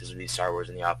fan bases are these Star Wars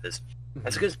and the Office.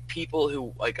 That's Mhm. because people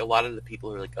who like a lot of the people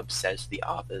who are like obsessed with the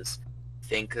Office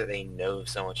think that they know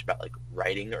so much about like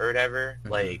writing or whatever. Mhm.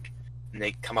 Like, and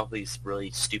they come up with these really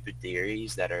stupid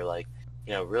theories that are like,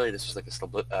 really this was like a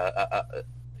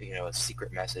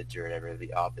secret message or whatever of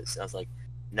the Office. And I was like,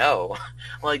 no,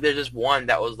 like there's just one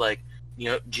that was like,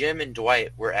 Jim and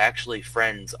Dwight were actually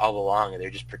friends all along, and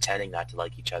they're just pretending not to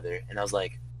like each other. And I was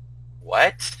like,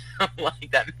 what? Like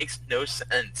that makes no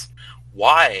sense.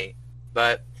 Why?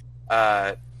 But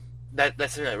that's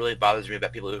something that really bothers me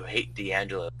about people who hate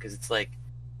D'Angelo because it's like,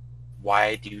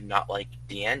 why do you not like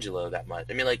D'Angelo that much?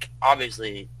 I mean, like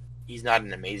obviously he's not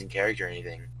an amazing character or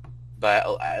anything, but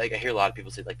I hear a lot of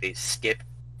people say like they skip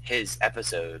his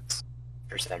episodes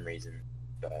for some reason.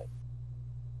 But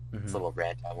it's a Mhm. little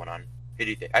rant I went on. Who do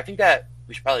you think? I think that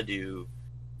we should probably do.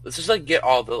 Let's just like get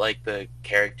all the like the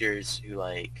characters who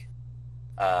like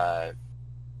uh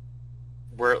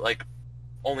were like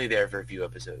only there for a few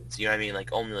episodes. You know what I mean? Like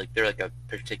only like they're like a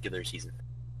particular season.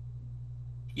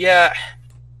 Yeah.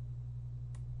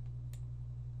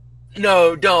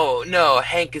 No, don't. No,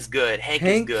 Hank is good. Hank is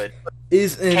Hank good.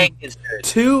 is in Hank is good.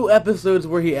 2 episodes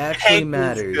where he actually Hank is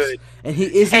matters, good. and he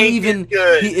Hank is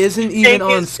good. isn't even Hank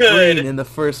on is screen good. in the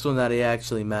first one that he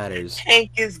actually matters.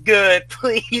 Hank is good.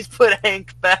 Please put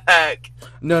Hank back.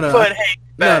 No, no, Put Hank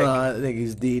no, back. I think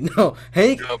he's D. No,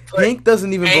 Hank No, put Hank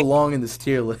doesn't even Hank. belong in this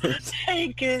tier list.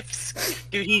 Hank is,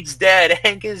 dude. He's dead.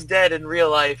 Hank is dead in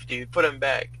real life, dude. Put him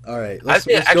back. All right, I'd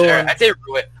say let's go actually, on. I'd say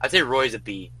Roy. I'd say Roy's a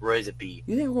B. Roy's a B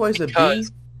You think Roy's a B?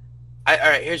 because all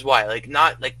right. Here's why. Like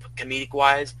not like comedic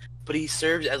wise, but he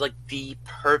serves as like the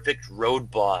perfect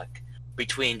roadblock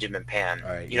between Jim and Pam.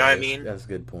 All right, You know yeah, what I mean? that's a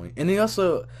good point. And he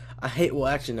also, I hate. Well,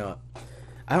 actually, no,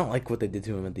 I don't like what they did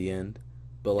to him at the end,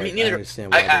 but I mean, like I neither.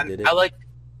 understand why they did I it. like.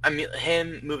 I mean,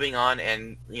 him moving on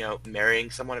and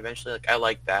marrying someone eventually. Like I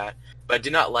like that, but I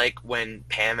did not like when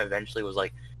Pam eventually was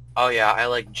like, "Oh yeah, I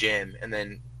like Jim," and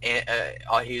then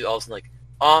he also like,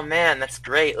 "Oh man, that's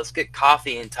great. Let's get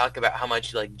coffee and talk about how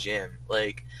much you like Jim."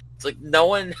 Like it's like no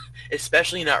one,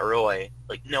 especially not Roy.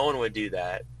 Like no one would do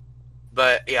that.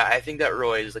 But yeah, I think that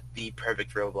Roy is like the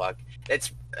perfect roadblock.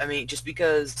 It's I mean, just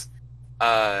because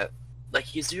uh like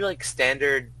he's your like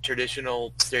standard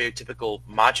traditional stereotypical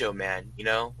macho man,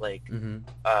 like Hmm.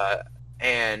 uh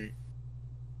and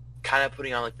kind of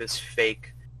putting on like this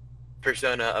fake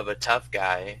persona of a tough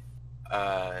guy,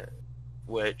 uh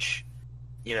which,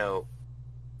 you know,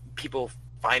 people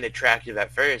find attractive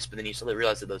at first, but then you slowly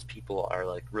realize that those people are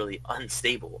like really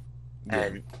unstable Yeah.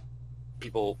 and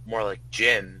people more like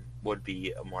Jim would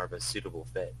be a more of a suitable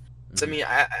fit. So I Mhm. mean,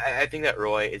 I think that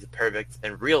Roy is a perfect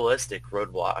and realistic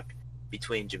roadblock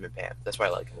between Jim and Pam. That's why I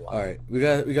like him a lot. All right, we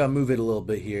got to move it a little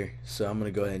bit here, so I'm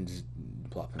gonna go ahead and just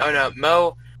plop him Oh no, down.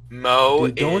 Mo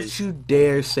Dude, don't you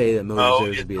dare say that Mo Mo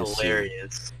deserves is to be a C.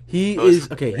 hilarious. He Mo's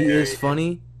is okay. He is hilarious.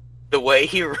 funny, The way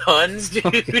he runs, dude.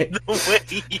 Okay. The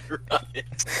way he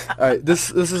runs. All right,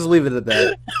 this is leave it at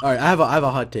that. All right, I have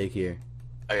a hot take here.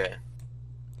 Okay.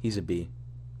 He's a B.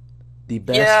 The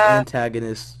best Yeah.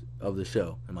 antagonist of the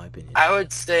show, in my opinion. I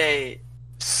would say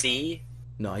C.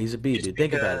 No, he's a B, Just dude.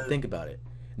 Think about it. because Think about it.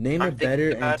 Name a I'm thinking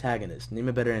better about antagonist. Name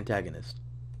a better antagonist.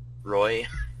 Roy.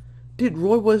 Dude,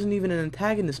 Roy wasn't even an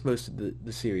antagonist most of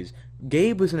the series.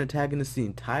 Gabe was an antagonist the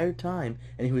entire time,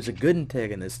 and he was a good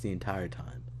antagonist the entire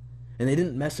time. And they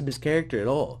didn't mess up his character at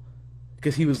all.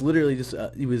 Because he was literally just,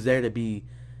 he was there to be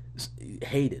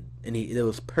hated. And it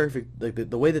was perfect. Like,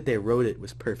 the way that they wrote it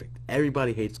was perfect.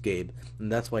 Everybody hates Gabe,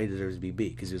 and that's why he deserves to be B,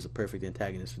 because he was a perfect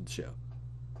antagonist for the show.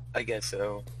 I guess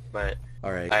so, but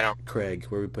Alright, I don't. Craig.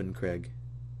 Where are we putting Craig?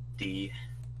 D.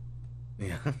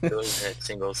 Yeah. It was a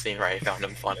single scene where I found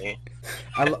him funny.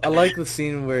 I like the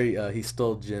scene where he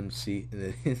stole Jim's seat,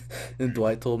 and then and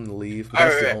Dwight told him to leave. But All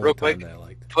that's the right, only real time quick. that I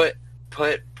liked.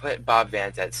 Put Bob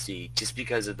Vance at C, just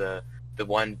because of the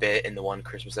one bit in the one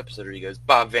Christmas episode where he goes,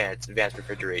 Bob Vance, Vance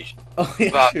Refrigeration. Oh yeah,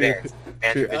 Bob true. Vance,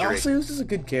 Vance True. Refrigeration. Also, this is a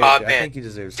good character. Bob I Vance, think he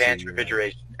deserves Vance C, you're right.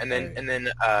 Refrigeration. And then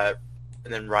Right.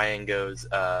 and then Ryan goes,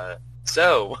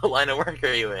 so what line of work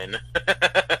are you in?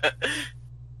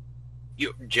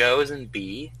 Joe's in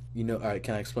B. You know, all right.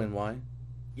 Can I explain why?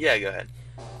 Yeah, go ahead.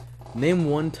 Name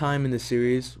one time in the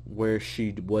series where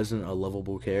she wasn't a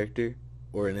lovable character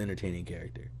or an entertaining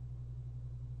character.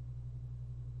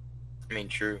 I mean,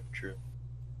 true.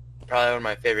 Probably one of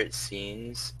my favorite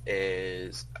scenes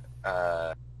is,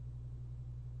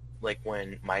 like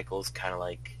when Michael's kind of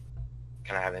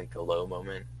having like a low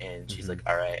moment, and she's like,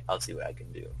 "All right, I'll see what I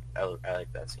can do." I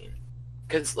like that scene,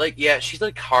 cause like yeah, she's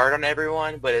like hard on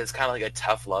everyone, but it's kind of like a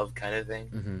tough love kind of thing.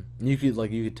 Mm-hmm. You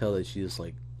could tell that she just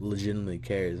like legitimately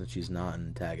cares, and she's not an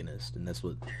antagonist, and that's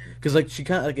what, because like she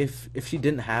kind of like if she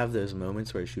didn't have those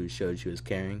moments where she showed she was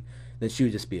caring, then she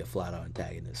would just be a flat out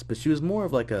antagonist. But she was more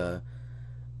of like a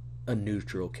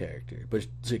neutral character, but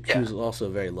she was also a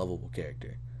very lovable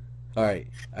character. All right,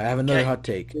 I have another hot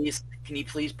take. Can you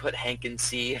please put Hank in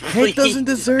C? Hank doesn't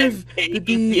Please? deserve I'm to begging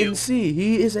be you. in C.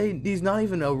 He's not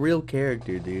even a real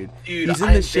character, dude. Dude, He's in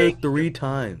I'm the show begging 3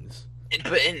 times.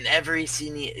 But in every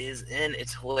scene he is in,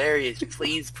 it's hilarious.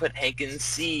 Please put Hank in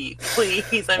C.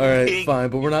 Please, I'm All right, begging. fine,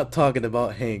 but we're not talking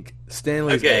about Hank.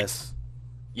 Stanley's Okay. S.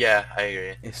 Yeah, I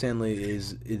agree. And Stanley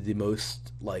is the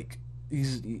most like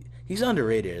he's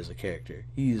underrated as a character.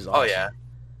 He's awesome. Oh yeah.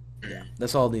 Yeah,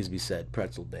 that's all that needs to be said.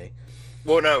 Pretzel Day.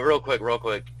 Well, no, real quick.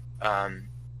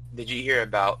 Did you hear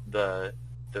about the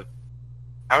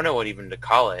I don't know what even to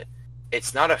call it.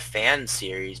 It's not a fan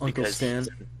series Uncle because Stan.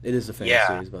 It is a fan Yeah.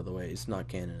 series, by the way. It's not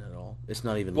canon at all. It's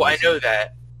not even. well, I know licensed.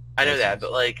 that. I know that, Licensed.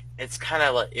 but like it's kind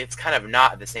of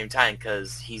not at the same time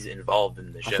because he's involved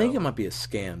in the show. I think it might be a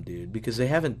scam, dude, because they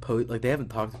haven't they haven't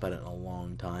talked about it in a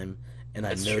long time, and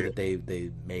That's I know true. that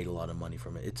they made a lot of money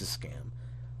from it. It's a scam.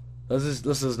 This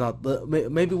is not.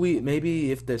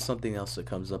 Maybe if there's something else that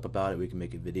comes up about it, we can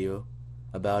make a video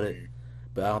about it.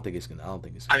 But I don't think it's gonna. I don't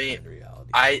think it's I gonna mean, turn to reality.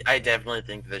 I definitely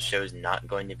think the show's not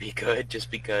going to be good just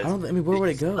because. I mean, where would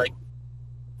it it's go? Like,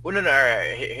 well, no. All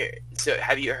right, here. So,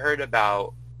 have you heard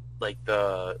about like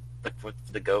the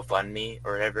GoFundMe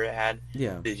or whatever it had?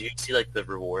 Yeah. Did you see like the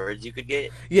rewards you could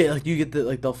get? Yeah, like you get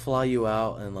like they'll fly you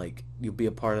out and like you'll be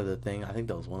a part of the thing. I think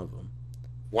that was one of them.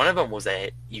 One of them was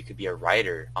that you could be a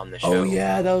writer on the show. Oh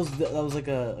yeah, that was like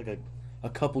a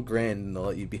couple grand and they'll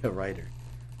let you be a writer.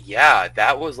 Yeah,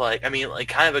 that was like, I mean, like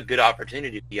kind of a good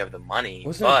opportunity if you have the money.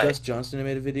 Wasn't but it Gus Johnson who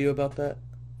made a video about that?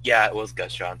 yeah, it was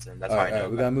Gus Johnson. That's All why right, I know. all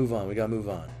right, we gotta move on. We gotta move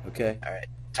on. Okay. All right,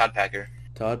 Todd Packer.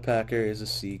 Todd Packer is a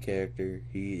C character.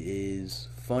 He is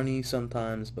funny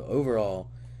sometimes, but overall,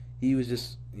 he was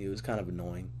kind of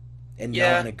annoying, and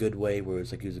Yeah. not in a good way where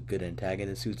it's like he was a good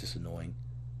antagonist. He was just annoying.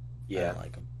 I Yeah. don't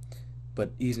like him,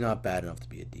 but he's not bad enough to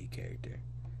be a D character.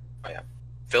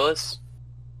 Phyllis.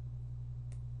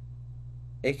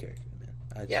 A character,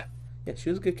 man. Yeah. Yeah, she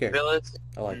was a good character. Phyllis.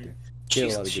 I liked her. She had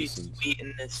a lot of good She's scenes. sweet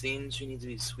in the scenes. She needs to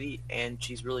be sweet, and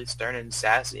she's really stern and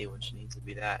sassy when she needs to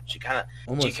be that. She kind of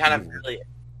Evil. really,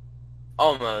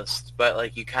 almost, but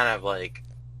like you kind of like,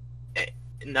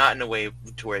 not in a way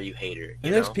to where you hate her. You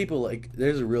And there's know? people like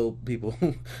there's real people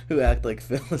who act like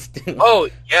Phyllis too. Oh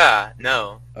yeah,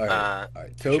 no. all right, all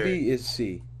right. Toby is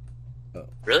C.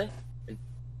 Really?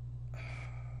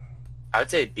 I would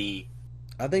say B.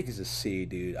 I think he's a C,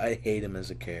 dude. I hate him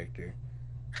as a character.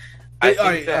 I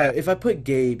all think right, if I put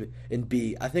Gabe in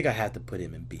B, I think I have to put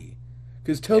him in B,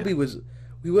 because Toby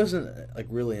he wasn't like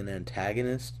really an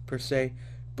antagonist per se,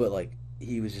 but like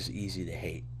he was just easy to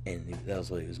hate, and that was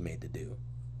what he was made to do.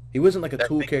 He wasn't like a That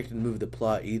tool makes- character to move the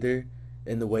plot either.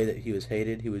 in the way that he was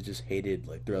hated. He was just hated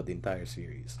like throughout the entire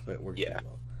series. So it worked Yeah. pretty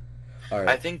well. All I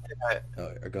right. think that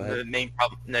Go ahead. the main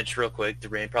problem, that's real quick, the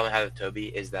main problem I have with Toby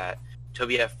is that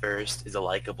Toby at first is a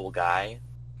likable guy,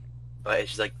 but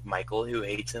it's just like Michael who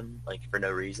hates him, like, for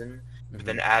no reason. But Hmm.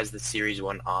 then as the series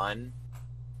went on,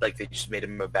 like, they just made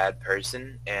him a bad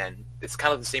person, and it's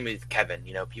kind of the same with Kevin.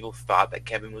 You know, people thought that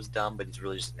Kevin was dumb, but he's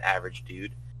really just an average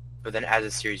dude. But then as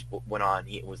the series went on,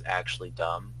 he was actually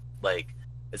dumb. Like,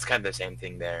 it's kind of the same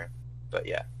thing there. But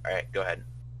yeah, all right, go ahead.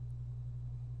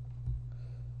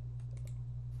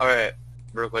 All right,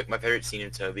 real quick, my favorite scene in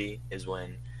Toby is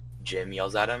when Jim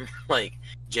yells at him. Like,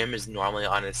 Jim is normally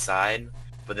on his side,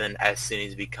 but then as soon as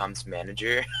he becomes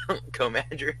manager,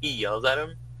 co-manager, he yells at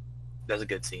him. That's a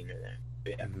good scene right there.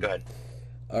 But yeah, Hmm. go ahead.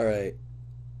 All right.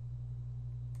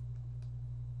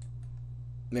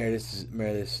 Meredith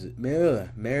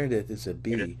is a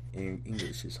B in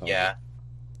English is hard. Yeah,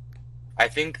 I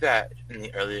think that in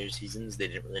the earlier seasons they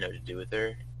didn't really know what to do with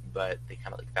her, but they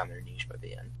kind of like found their niche by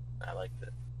the end. I liked it.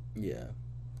 Yeah,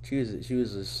 she was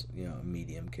this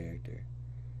medium character.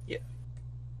 Yeah,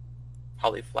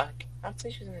 Holly Flack. I'd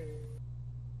say she's an.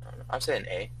 I don't know. I'd say an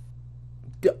A.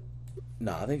 Yeah.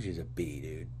 No, I think she's a B,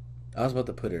 dude. I was about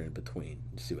to put her in between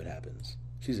to see what happens.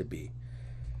 She's a B.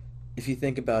 If you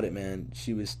think about it, man,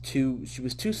 she was too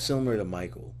similar to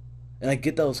Michael, and I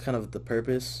get that was kind of the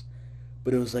purpose,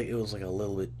 but it was like a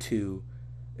little bit too.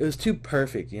 It was too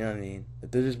perfect, you know what I mean?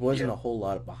 Like, there just Yeah. wasn't a whole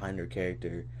lot behind her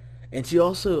character, and she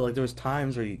also like there was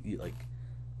times where you like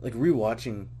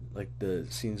rewatching like the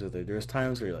scenes with her. There was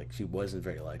times where like she wasn't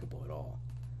very likable at all,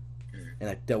 Mm. and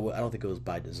I don't think it was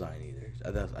by design either.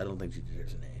 I don't think she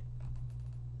deserves an A.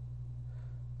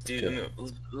 Dude, Go I mean,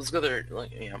 ahead. let's go there.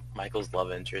 Like, Michael's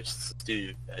love interests. Let's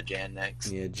do Jan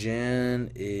next. Yeah, Jan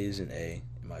is an A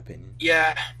in my opinion.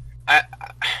 Yeah,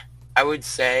 I would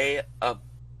say a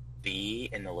B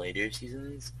in the later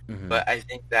seasons, Hmm. but I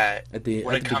think that At the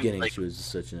when at it the comes beginning, like, she was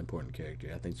such an important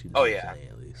character. I think she oh deserves an yeah, A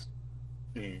at least.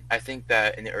 I think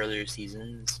that in the earlier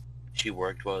seasons she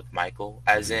worked well with Michael,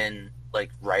 as Hmm. in like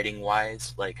writing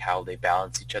wise, like how they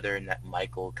balance each other, and that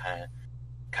Michael kind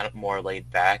of more laid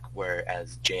back,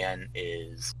 whereas Jan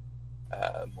is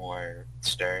more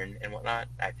stern and whatnot.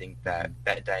 I think that Hmm.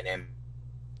 that dynamic,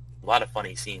 a lot of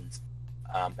funny scenes.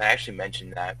 I actually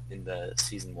mentioned that in the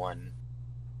season one,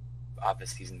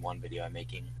 Office season one video I'm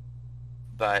making.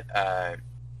 But I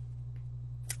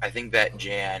think that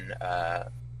Jan, I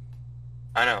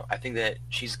don't know, I think that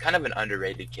she's kind of an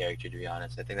underrated character, to be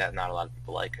honest. I think that not a lot of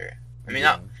people like her. I mean, Yeah.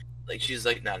 not like she's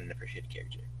like not an appreciated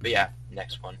character. But Hmm. yeah,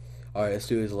 next one. All right, let's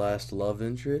do his last love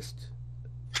interest.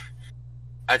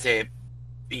 I'd say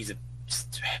he's a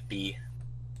B.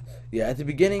 Yeah, at the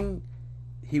beginning,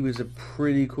 he was a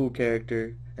pretty cool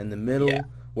character. In the Yeah, middle,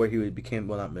 where he would became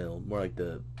well, not middle, more like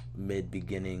the mid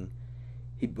beginning.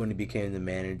 When he became the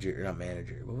manager, or not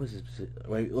manager. What was his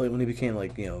when he became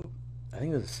like I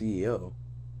think it was a CEO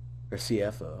or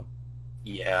CFO.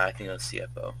 yeah, I think that's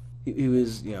CFO. He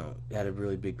was had a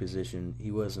really big position.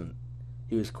 He was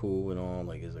cool and all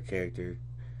like as a character,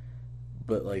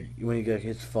 but like when he got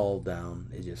his fall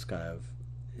down, it just kind of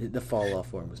the fall off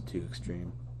for him was too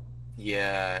extreme.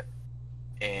 Yeah,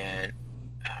 and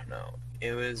I don't know.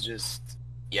 It was just,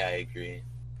 yeah, I agree.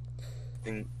 I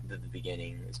think that the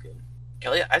beginning was good.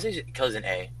 Kelly, I say Kelly's an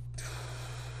A.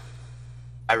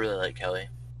 I really like Kelly.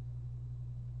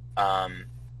 Um,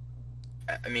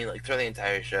 I mean, like throughout the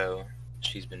entire show,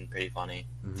 she's been pretty funny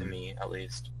to Hmm. me, at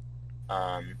least.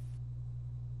 Um,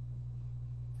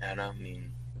 I don't know. I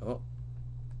mean, Oh,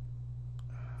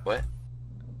 what?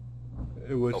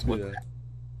 it Oh, wants me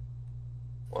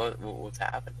what? to. What's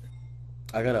happening?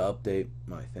 I gotta update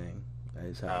my thing. I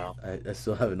just haven't. Oh, I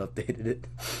still haven't updated it.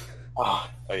 oh,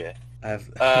 okay. I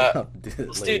have. Uh, I'll do it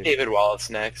let's do later. David Wallace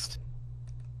next.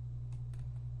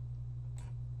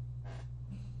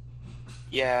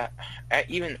 Yeah, I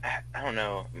don't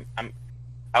know.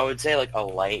 I would say like a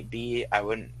light B. I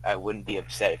wouldn't be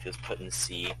upset if it was put in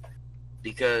C,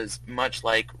 because much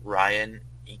like Ryan,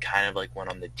 he kind of like went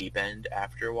on the deep end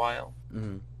after a while,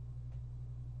 Hmm.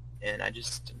 and I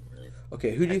just didn't really.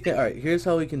 Okay, who do I you think? think All right, here's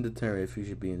how we can determine if he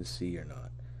should be in C or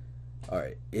not. All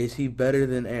right, is he better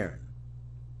than Aaron?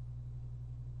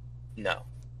 no,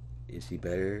 Is he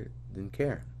better than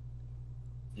Karen?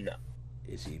 no,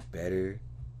 Is he better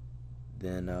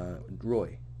than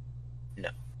Roy? no,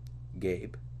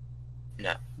 Gabe?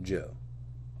 no. Joe?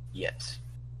 Yes.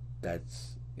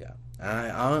 That's yeah.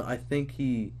 I think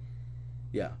he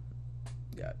yeah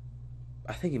yeah.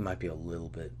 I think he might be a little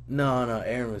bit. No,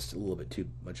 Aaron was a little bit too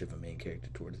much of a main character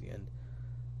towards the end.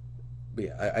 But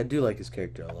yeah, I do like his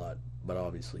character a lot, but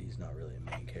obviously he's not really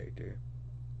a main character.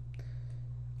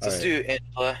 So All let's right. do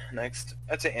Angela next.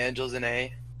 I'd say Angela's an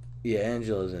A. Yeah,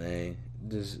 Angela's an A.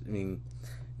 I mean,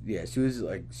 yeah,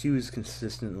 she was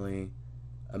consistently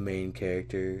a main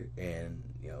character, and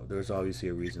there was obviously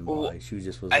a reason Well, why. She was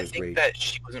I a think great. that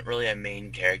she wasn't really a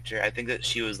main character. I think that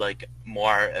she was like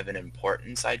more of an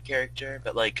important side character,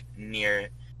 but like near.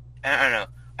 I don't know.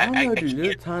 I don't know, I dude. There are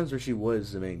can't. times where she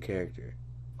was the main character.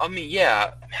 I mean,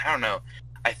 yeah. I don't know.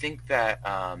 I think that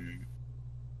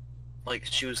like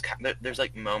she was kind of, there's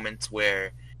like moments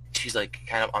where she's like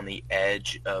kind of on the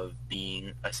edge of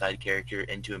being a side character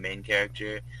into a main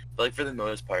character, but like for the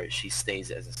most part she stays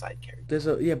as a side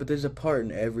character. But there's a part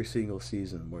in every single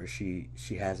season where she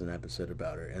has an episode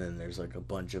about her, and then there's like a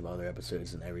bunch of other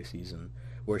episodes in every season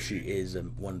where she is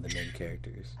one of the main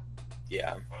characters.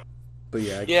 Yeah. But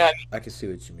yeah, Yeah. I can see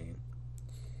what you mean.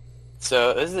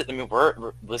 So this is, I mean,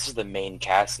 this is the main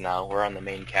cast now. We're on the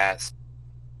main cast.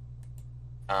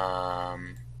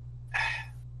 Um,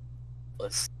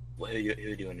 who do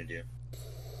you want to do?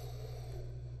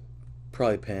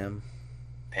 Probably Pam.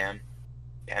 Pam.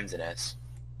 Pam's an S.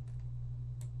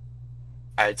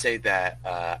 I'd say that.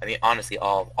 I mean, honestly,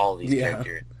 all of these Yeah,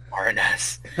 characters are an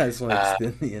S. I just want to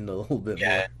extend the end a little bit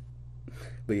Yeah. more.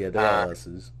 But yeah, they're Uh, all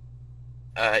S's.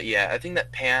 yeah. I think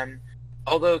that Pam,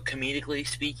 although comedically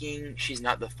speaking, she's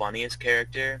not the funniest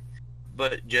character,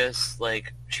 but just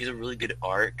like she's a really good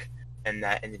arc, and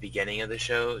that in the beginning of the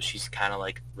show, she's kind of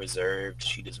like reserved.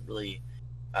 She doesn't really,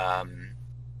 um,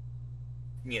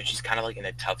 she's kind of like in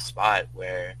a tough spot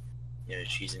where,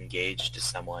 she's engaged to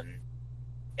someone,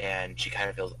 and she kind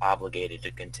of feels obligated to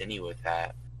continue with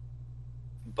that.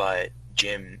 But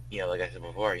Jim, like I said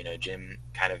before, Jim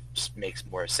kind of just makes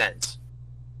more sense.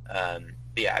 But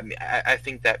yeah, I mean, I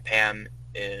think that Pam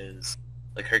is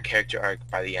like her character arc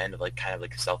by the end of like kind of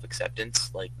like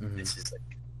self-acceptance. Like Hmm. this is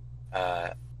like,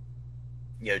 uh,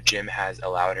 Jim has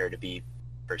allowed her to be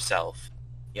herself.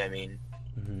 You know what I mean?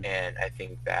 Hmm. And I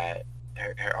think that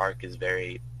her arc is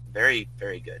very, very,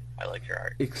 very good. I like her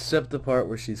arc. Except the part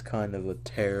where she's kind of a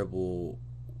terrible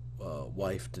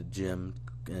wife to Jim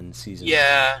in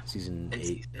Yeah, season in 8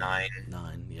 season and 9.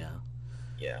 9. Yeah,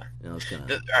 Yeah. it's kind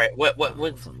All of right.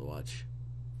 What? fun to watch.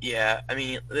 Yeah. I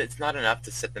mean, it's not enough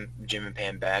to set them Jim and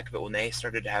Pam back, but when they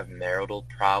started to have marital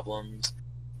problems,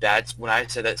 that's when I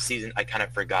said that season. I kind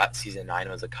of forgot season 9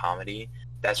 was a comedy.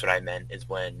 That's what I meant is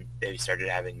when they started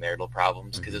having marital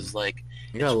problems because it's like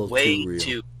It got a it's little way too real.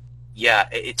 too. Yeah,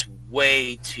 it's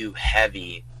way too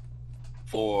heavy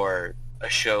for a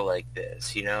show like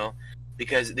this,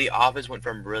 because The Office went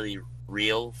from really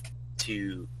real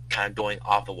to kind of going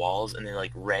off the walls and then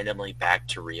like randomly back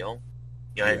to real.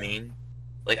 You know what I Yeah. mean?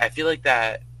 Like I feel like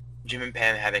that Jim and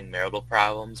Pam having marital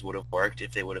problems would have worked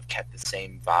if they would have kept the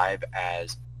same vibe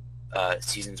as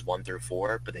seasons 1 through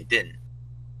 4, but they didn't.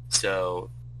 So,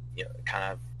 it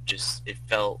kind of just it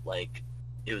felt like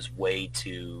it was way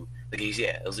too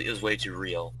it was way too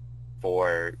real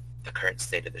for the current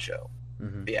state of the show.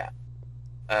 Hmm. But yeah,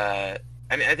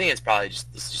 I mean, I think it's probably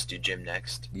let's just do Jim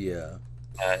next. Yeah.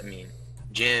 I mean,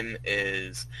 Jim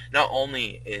is not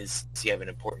only does he have an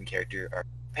important character or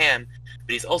Pam,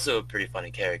 but he's also a pretty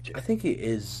funny character. I think it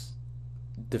is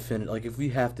definitive. Like if we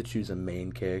have to choose a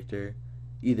main character,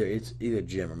 it's either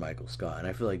Jim or Michael Scott, and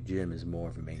I feel like Jim is more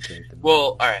of a main character than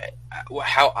Well, Michael. all right.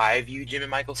 How I view Jim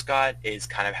and Michael Scott is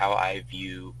kind of how I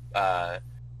view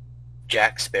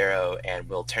Jack Sparrow and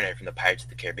Will Turner from the Pirates of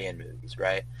the Caribbean movies,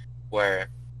 right? Where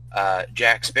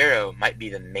Jack Sparrow might be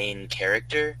the main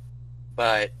character,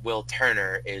 but Will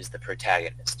Turner is the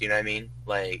protagonist. You know what I mean?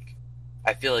 Like,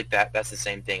 I feel like that's the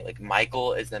same thing. Like,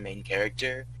 Michael is the main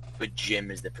character, but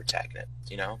Jim is the protagonist,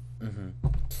 Hmm.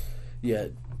 Yeah.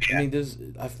 Yeah. I mean,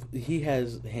 he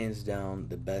has hands down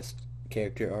the best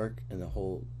character arc in the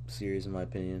whole series, in my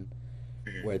opinion.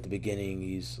 Mhm. Where at the beginning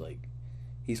he's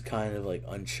kind of like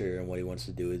unsure on what he wants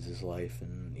to do with his life,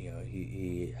 and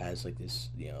he has like this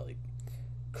like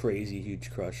crazy huge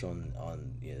crush on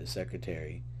the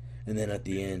secretary, and then at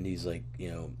the end he's like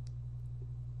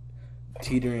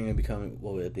teetering and becoming,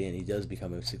 well, at the end he does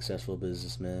become a successful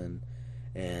businessman,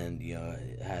 and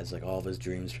has like all of his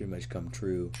dreams pretty much come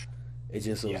true. Yeah.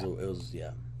 It was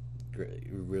great,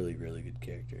 really really good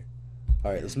character.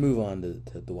 All right, let's move on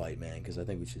to Dwight, man, because I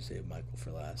think we should save Michael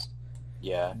for last.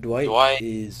 Yeah. Dwight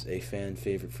is a fan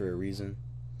favorite for a reason.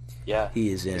 Yeah. He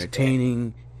is He's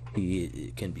entertaining.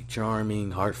 He can be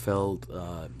charming, heartfelt.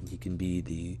 He can be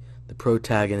the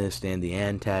protagonist and the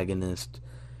antagonist.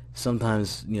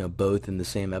 Sometimes, both in the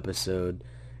same episode.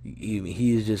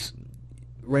 He is just...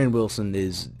 Rainn Wilson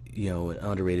is, an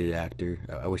underrated actor.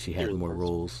 I wish he had really more is.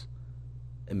 roles.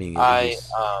 I mean, I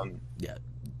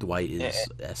Dwight is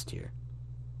Yeah. S tier.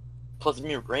 Plus, I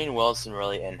mean, Rainn Wilson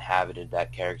really inhabited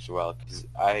that character well, because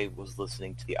I was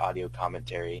listening to the audio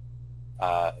commentary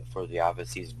for The Office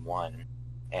Season 1,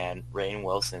 and Rainn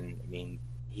Wilson, I mean,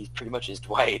 he's pretty much his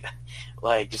Dwight.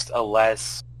 Like, just a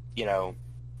less,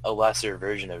 a lesser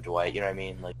version of Dwight, you know what I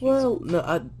mean? Like, Well,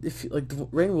 no, if like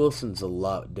Rainn Wilson's a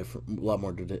lot different, a lot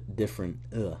more different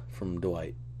from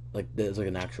Dwight. Like, there's like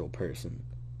an actual person.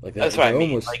 Like that's what I they're mean.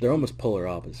 almost Like, they're almost polar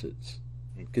opposites.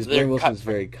 Because they're Rainn cut. Wilson's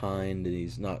very kind and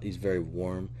he's very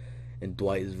warm, and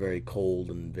Dwight is very cold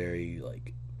and very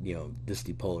like just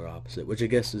the polar opposite. Which I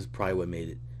guess is probably what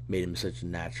made him such a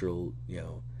natural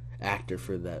actor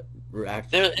for that or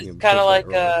It's kind push of that like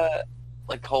role.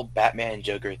 like the whole Batman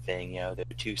Joker thing, they're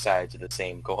two sides of the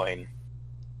same coin.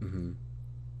 Hmm.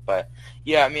 But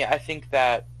yeah, I mean, I think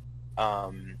that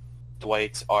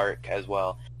Dwight's arc as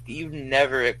well. You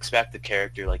never expect a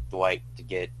character like Dwight to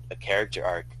get a character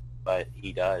arc, but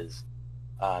he does.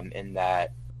 In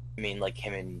that, I mean, like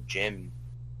him and Jim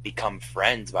become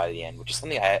friends by the end, which is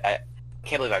something I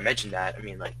can't believe I mentioned that. I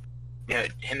mean, like,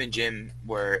 him and Jim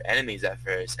were enemies at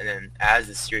first, and then as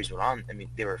the series went on, I mean,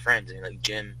 they were friends. I mean, like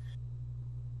Jim,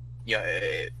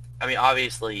 I mean,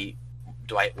 obviously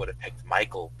Dwight would have picked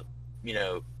Michael, but,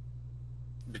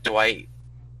 Dwight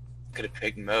could have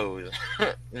picked Mose,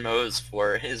 Mose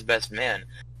for his best man,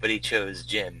 but he chose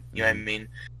Jim. You know what I mean?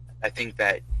 I think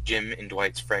that Jim and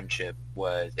Dwight's friendship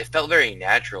it felt very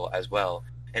natural as well,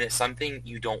 and it's something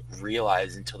you don't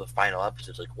realize until the final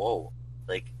episode. Like, whoa,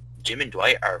 like Jim and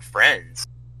Dwight are friends.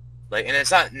 Like, and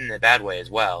it's not in a bad way as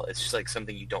well. It's just like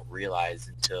something you don't realize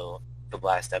until the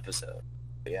last episode.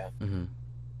 But yeah, Hmm.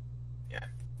 yeah.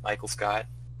 Michael Scott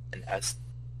and S.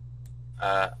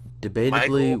 Debatably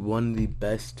Michael, one of the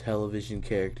best television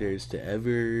characters to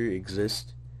ever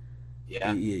exist.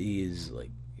 yeah, He is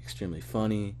like extremely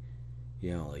funny.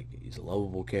 Like he's a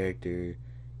lovable character.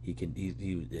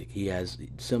 He has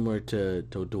similar to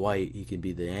Dwight. He can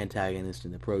be the antagonist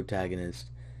and the protagonist.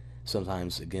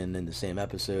 Sometimes again in the same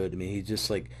episode. I mean,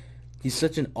 he's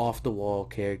such an off the wall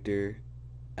character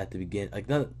at the beginning. Like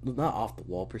not off the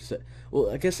wall per se. Well,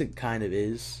 I guess it kind of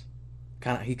is.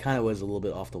 He kind of was a little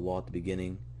bit off the wall at the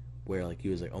beginning, where like he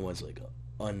was like almost like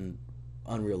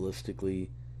unrealistically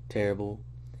terrible.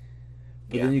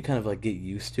 But yeah. then you kind of like get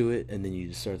used to it, and then you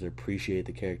just start to appreciate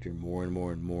the character more and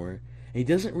more and more. And he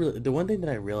doesn't really. The one thing that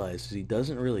I realized is he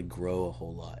doesn't really grow a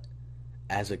whole lot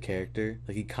as a character.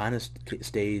 Like he kind of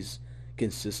stays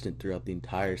consistent throughout the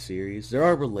entire series. There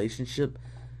are relationship,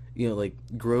 like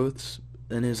growths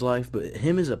in his life, but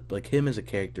him as a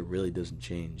character really doesn't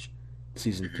change.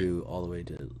 Season Mhm. 2 all the way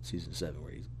to season 7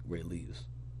 where he leaves,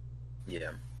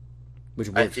 Yeah. which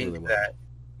I works really think well. that,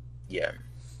 yeah.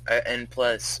 And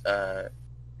plus,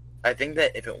 I think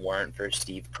that if it weren't for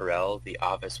Steve Carell, The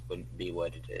Office wouldn't be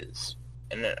what it is.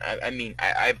 And I mean,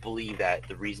 I believe that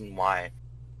the reason why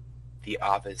The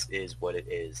Office is what it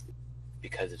is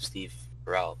because of Steve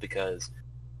Carell. Because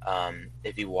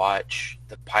if you watch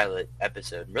the pilot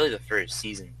episode, really the first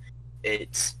season,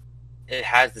 it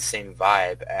has the same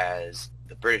vibe as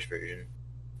the British version.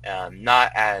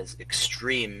 Not as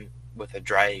extreme with a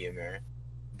dry humor,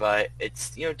 but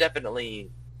it's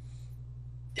definitely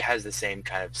has the same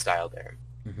kind of style there.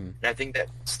 Hmm. And I think that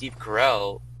Steve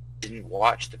Carell didn't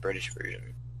watch the British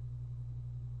version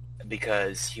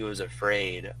because he was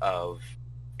afraid of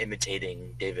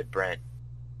imitating David Brent,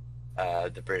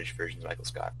 the British version of Michael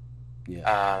Scott.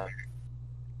 Yeah.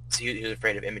 So he was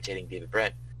afraid of imitating David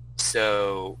Brent,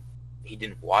 so he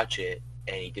didn't watch it,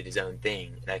 and he did his own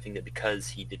thing. And I think that because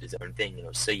he did his own thing,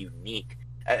 so unique.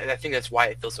 I think that's why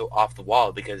it feels so off the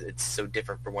wall, because it's so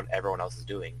different from what everyone else is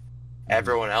doing. Hmm.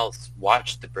 Everyone else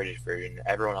watched the British version.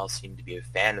 Everyone else seemed to be a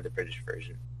fan of the British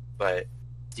version, but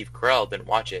Steve Carell didn't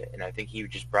watch it, and I think he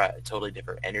just brought a totally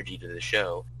different energy to the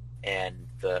show, and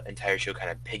the entire show kind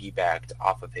of piggybacked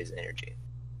off of his energy.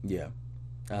 Yeah.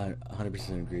 100%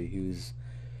 agree. He was.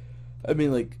 I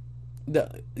mean, like,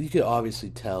 you could obviously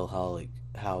tell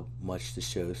how much the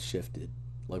show shifted,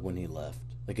 like when he left.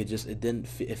 Like it didn't.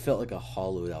 It felt like a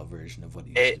hollowed out version of what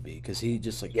he used to be, because he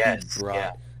just like he Yes, yeah.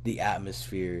 brought the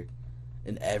atmosphere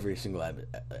in every single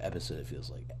episode. It feels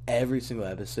like every single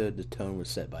episode, the tone was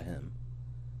set by him,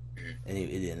 Mhm. and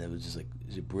it was just like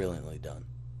brilliantly done.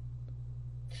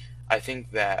 I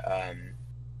think that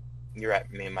you're right.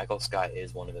 I mean, Michael Scott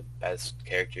is one of the best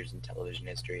characters in television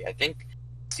history. I think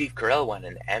Steve Carell won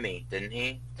an Emmy, didn't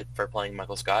he, for playing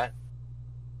Michael Scott?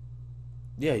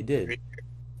 Yeah, he did.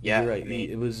 Yeah, You're right. I mean,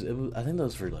 It was. I think that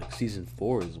was for like season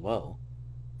 4 as well.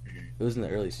 mhm. It was in the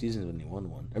early seasons when he won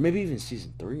one, or maybe even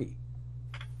season 3.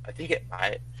 I think it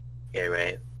might. Yeah,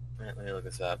 right. Let me look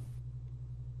this up.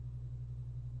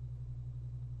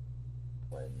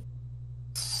 When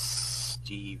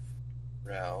Steve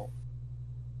Carell.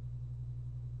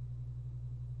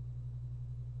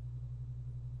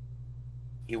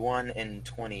 He won in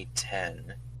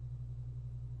 2010.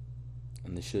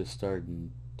 And the show started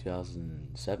in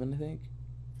 2007, I think.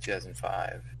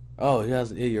 2005. Oh,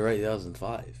 2000. Yeah, you're right.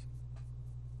 2005.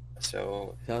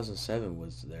 So 2007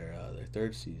 was their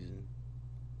third season.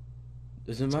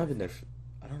 It might have been their.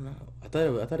 I don't know. I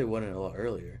thought it won it a lot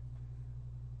earlier.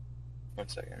 1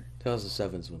 second.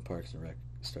 2007 is when Parks and Rec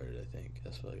started. I think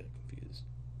that's why I got confused.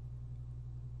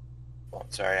 Well,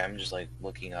 sorry, I'm just like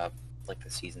looking up like the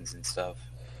seasons and stuff.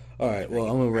 All right. Well,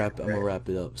 I'm gonna wrap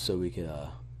it up so we can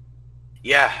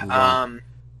Yeah. move on.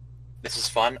 This is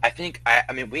fun. I think.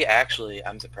 I mean, we actually.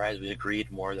 I'm surprised we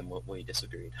agreed more than what we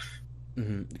disagreed.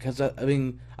 Because I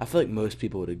mean, I feel like most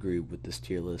people would agree with this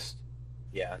tier list.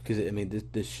 Yeah. Because I mean,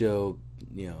 this show,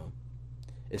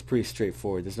 it's pretty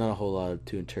straightforward. There's not a whole lot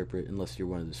to interpret unless you're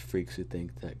one of those freaks who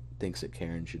thinks that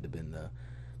Karen should have been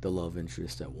the love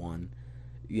interest that won.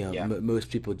 Yeah. Most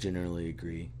people generally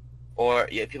agree. Or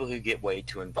yeah, people who get way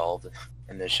too involved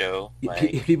in the show,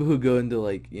 like People who go into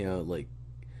like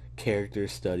character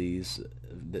studies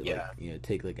that yeah,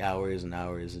 take like hours and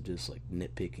hours of just like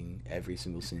nitpicking every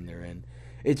single scene they're in.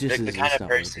 It just the is kind it's of not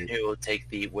person worth it. who will take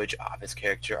the which Office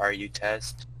character are you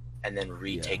test, and then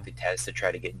retake Yeah. the test to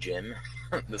try to get Jim.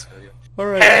 This movie. All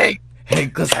right.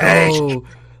 Hey, Let's Hank, go.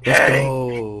 Let's Hank,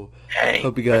 go. Hank.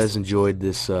 Hope you guys enjoyed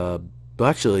this. But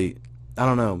actually, I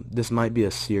don't know. This might be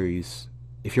a series.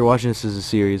 If you're watching this as a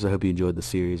series, I hope you enjoyed the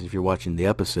series. If you're watching the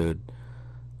episode,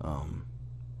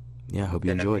 yeah, I hope you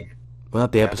Then I enjoyed. mean, Well,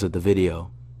 not the yeah. episode, the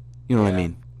video. You know what I Yeah.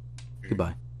 mean.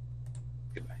 Goodbye.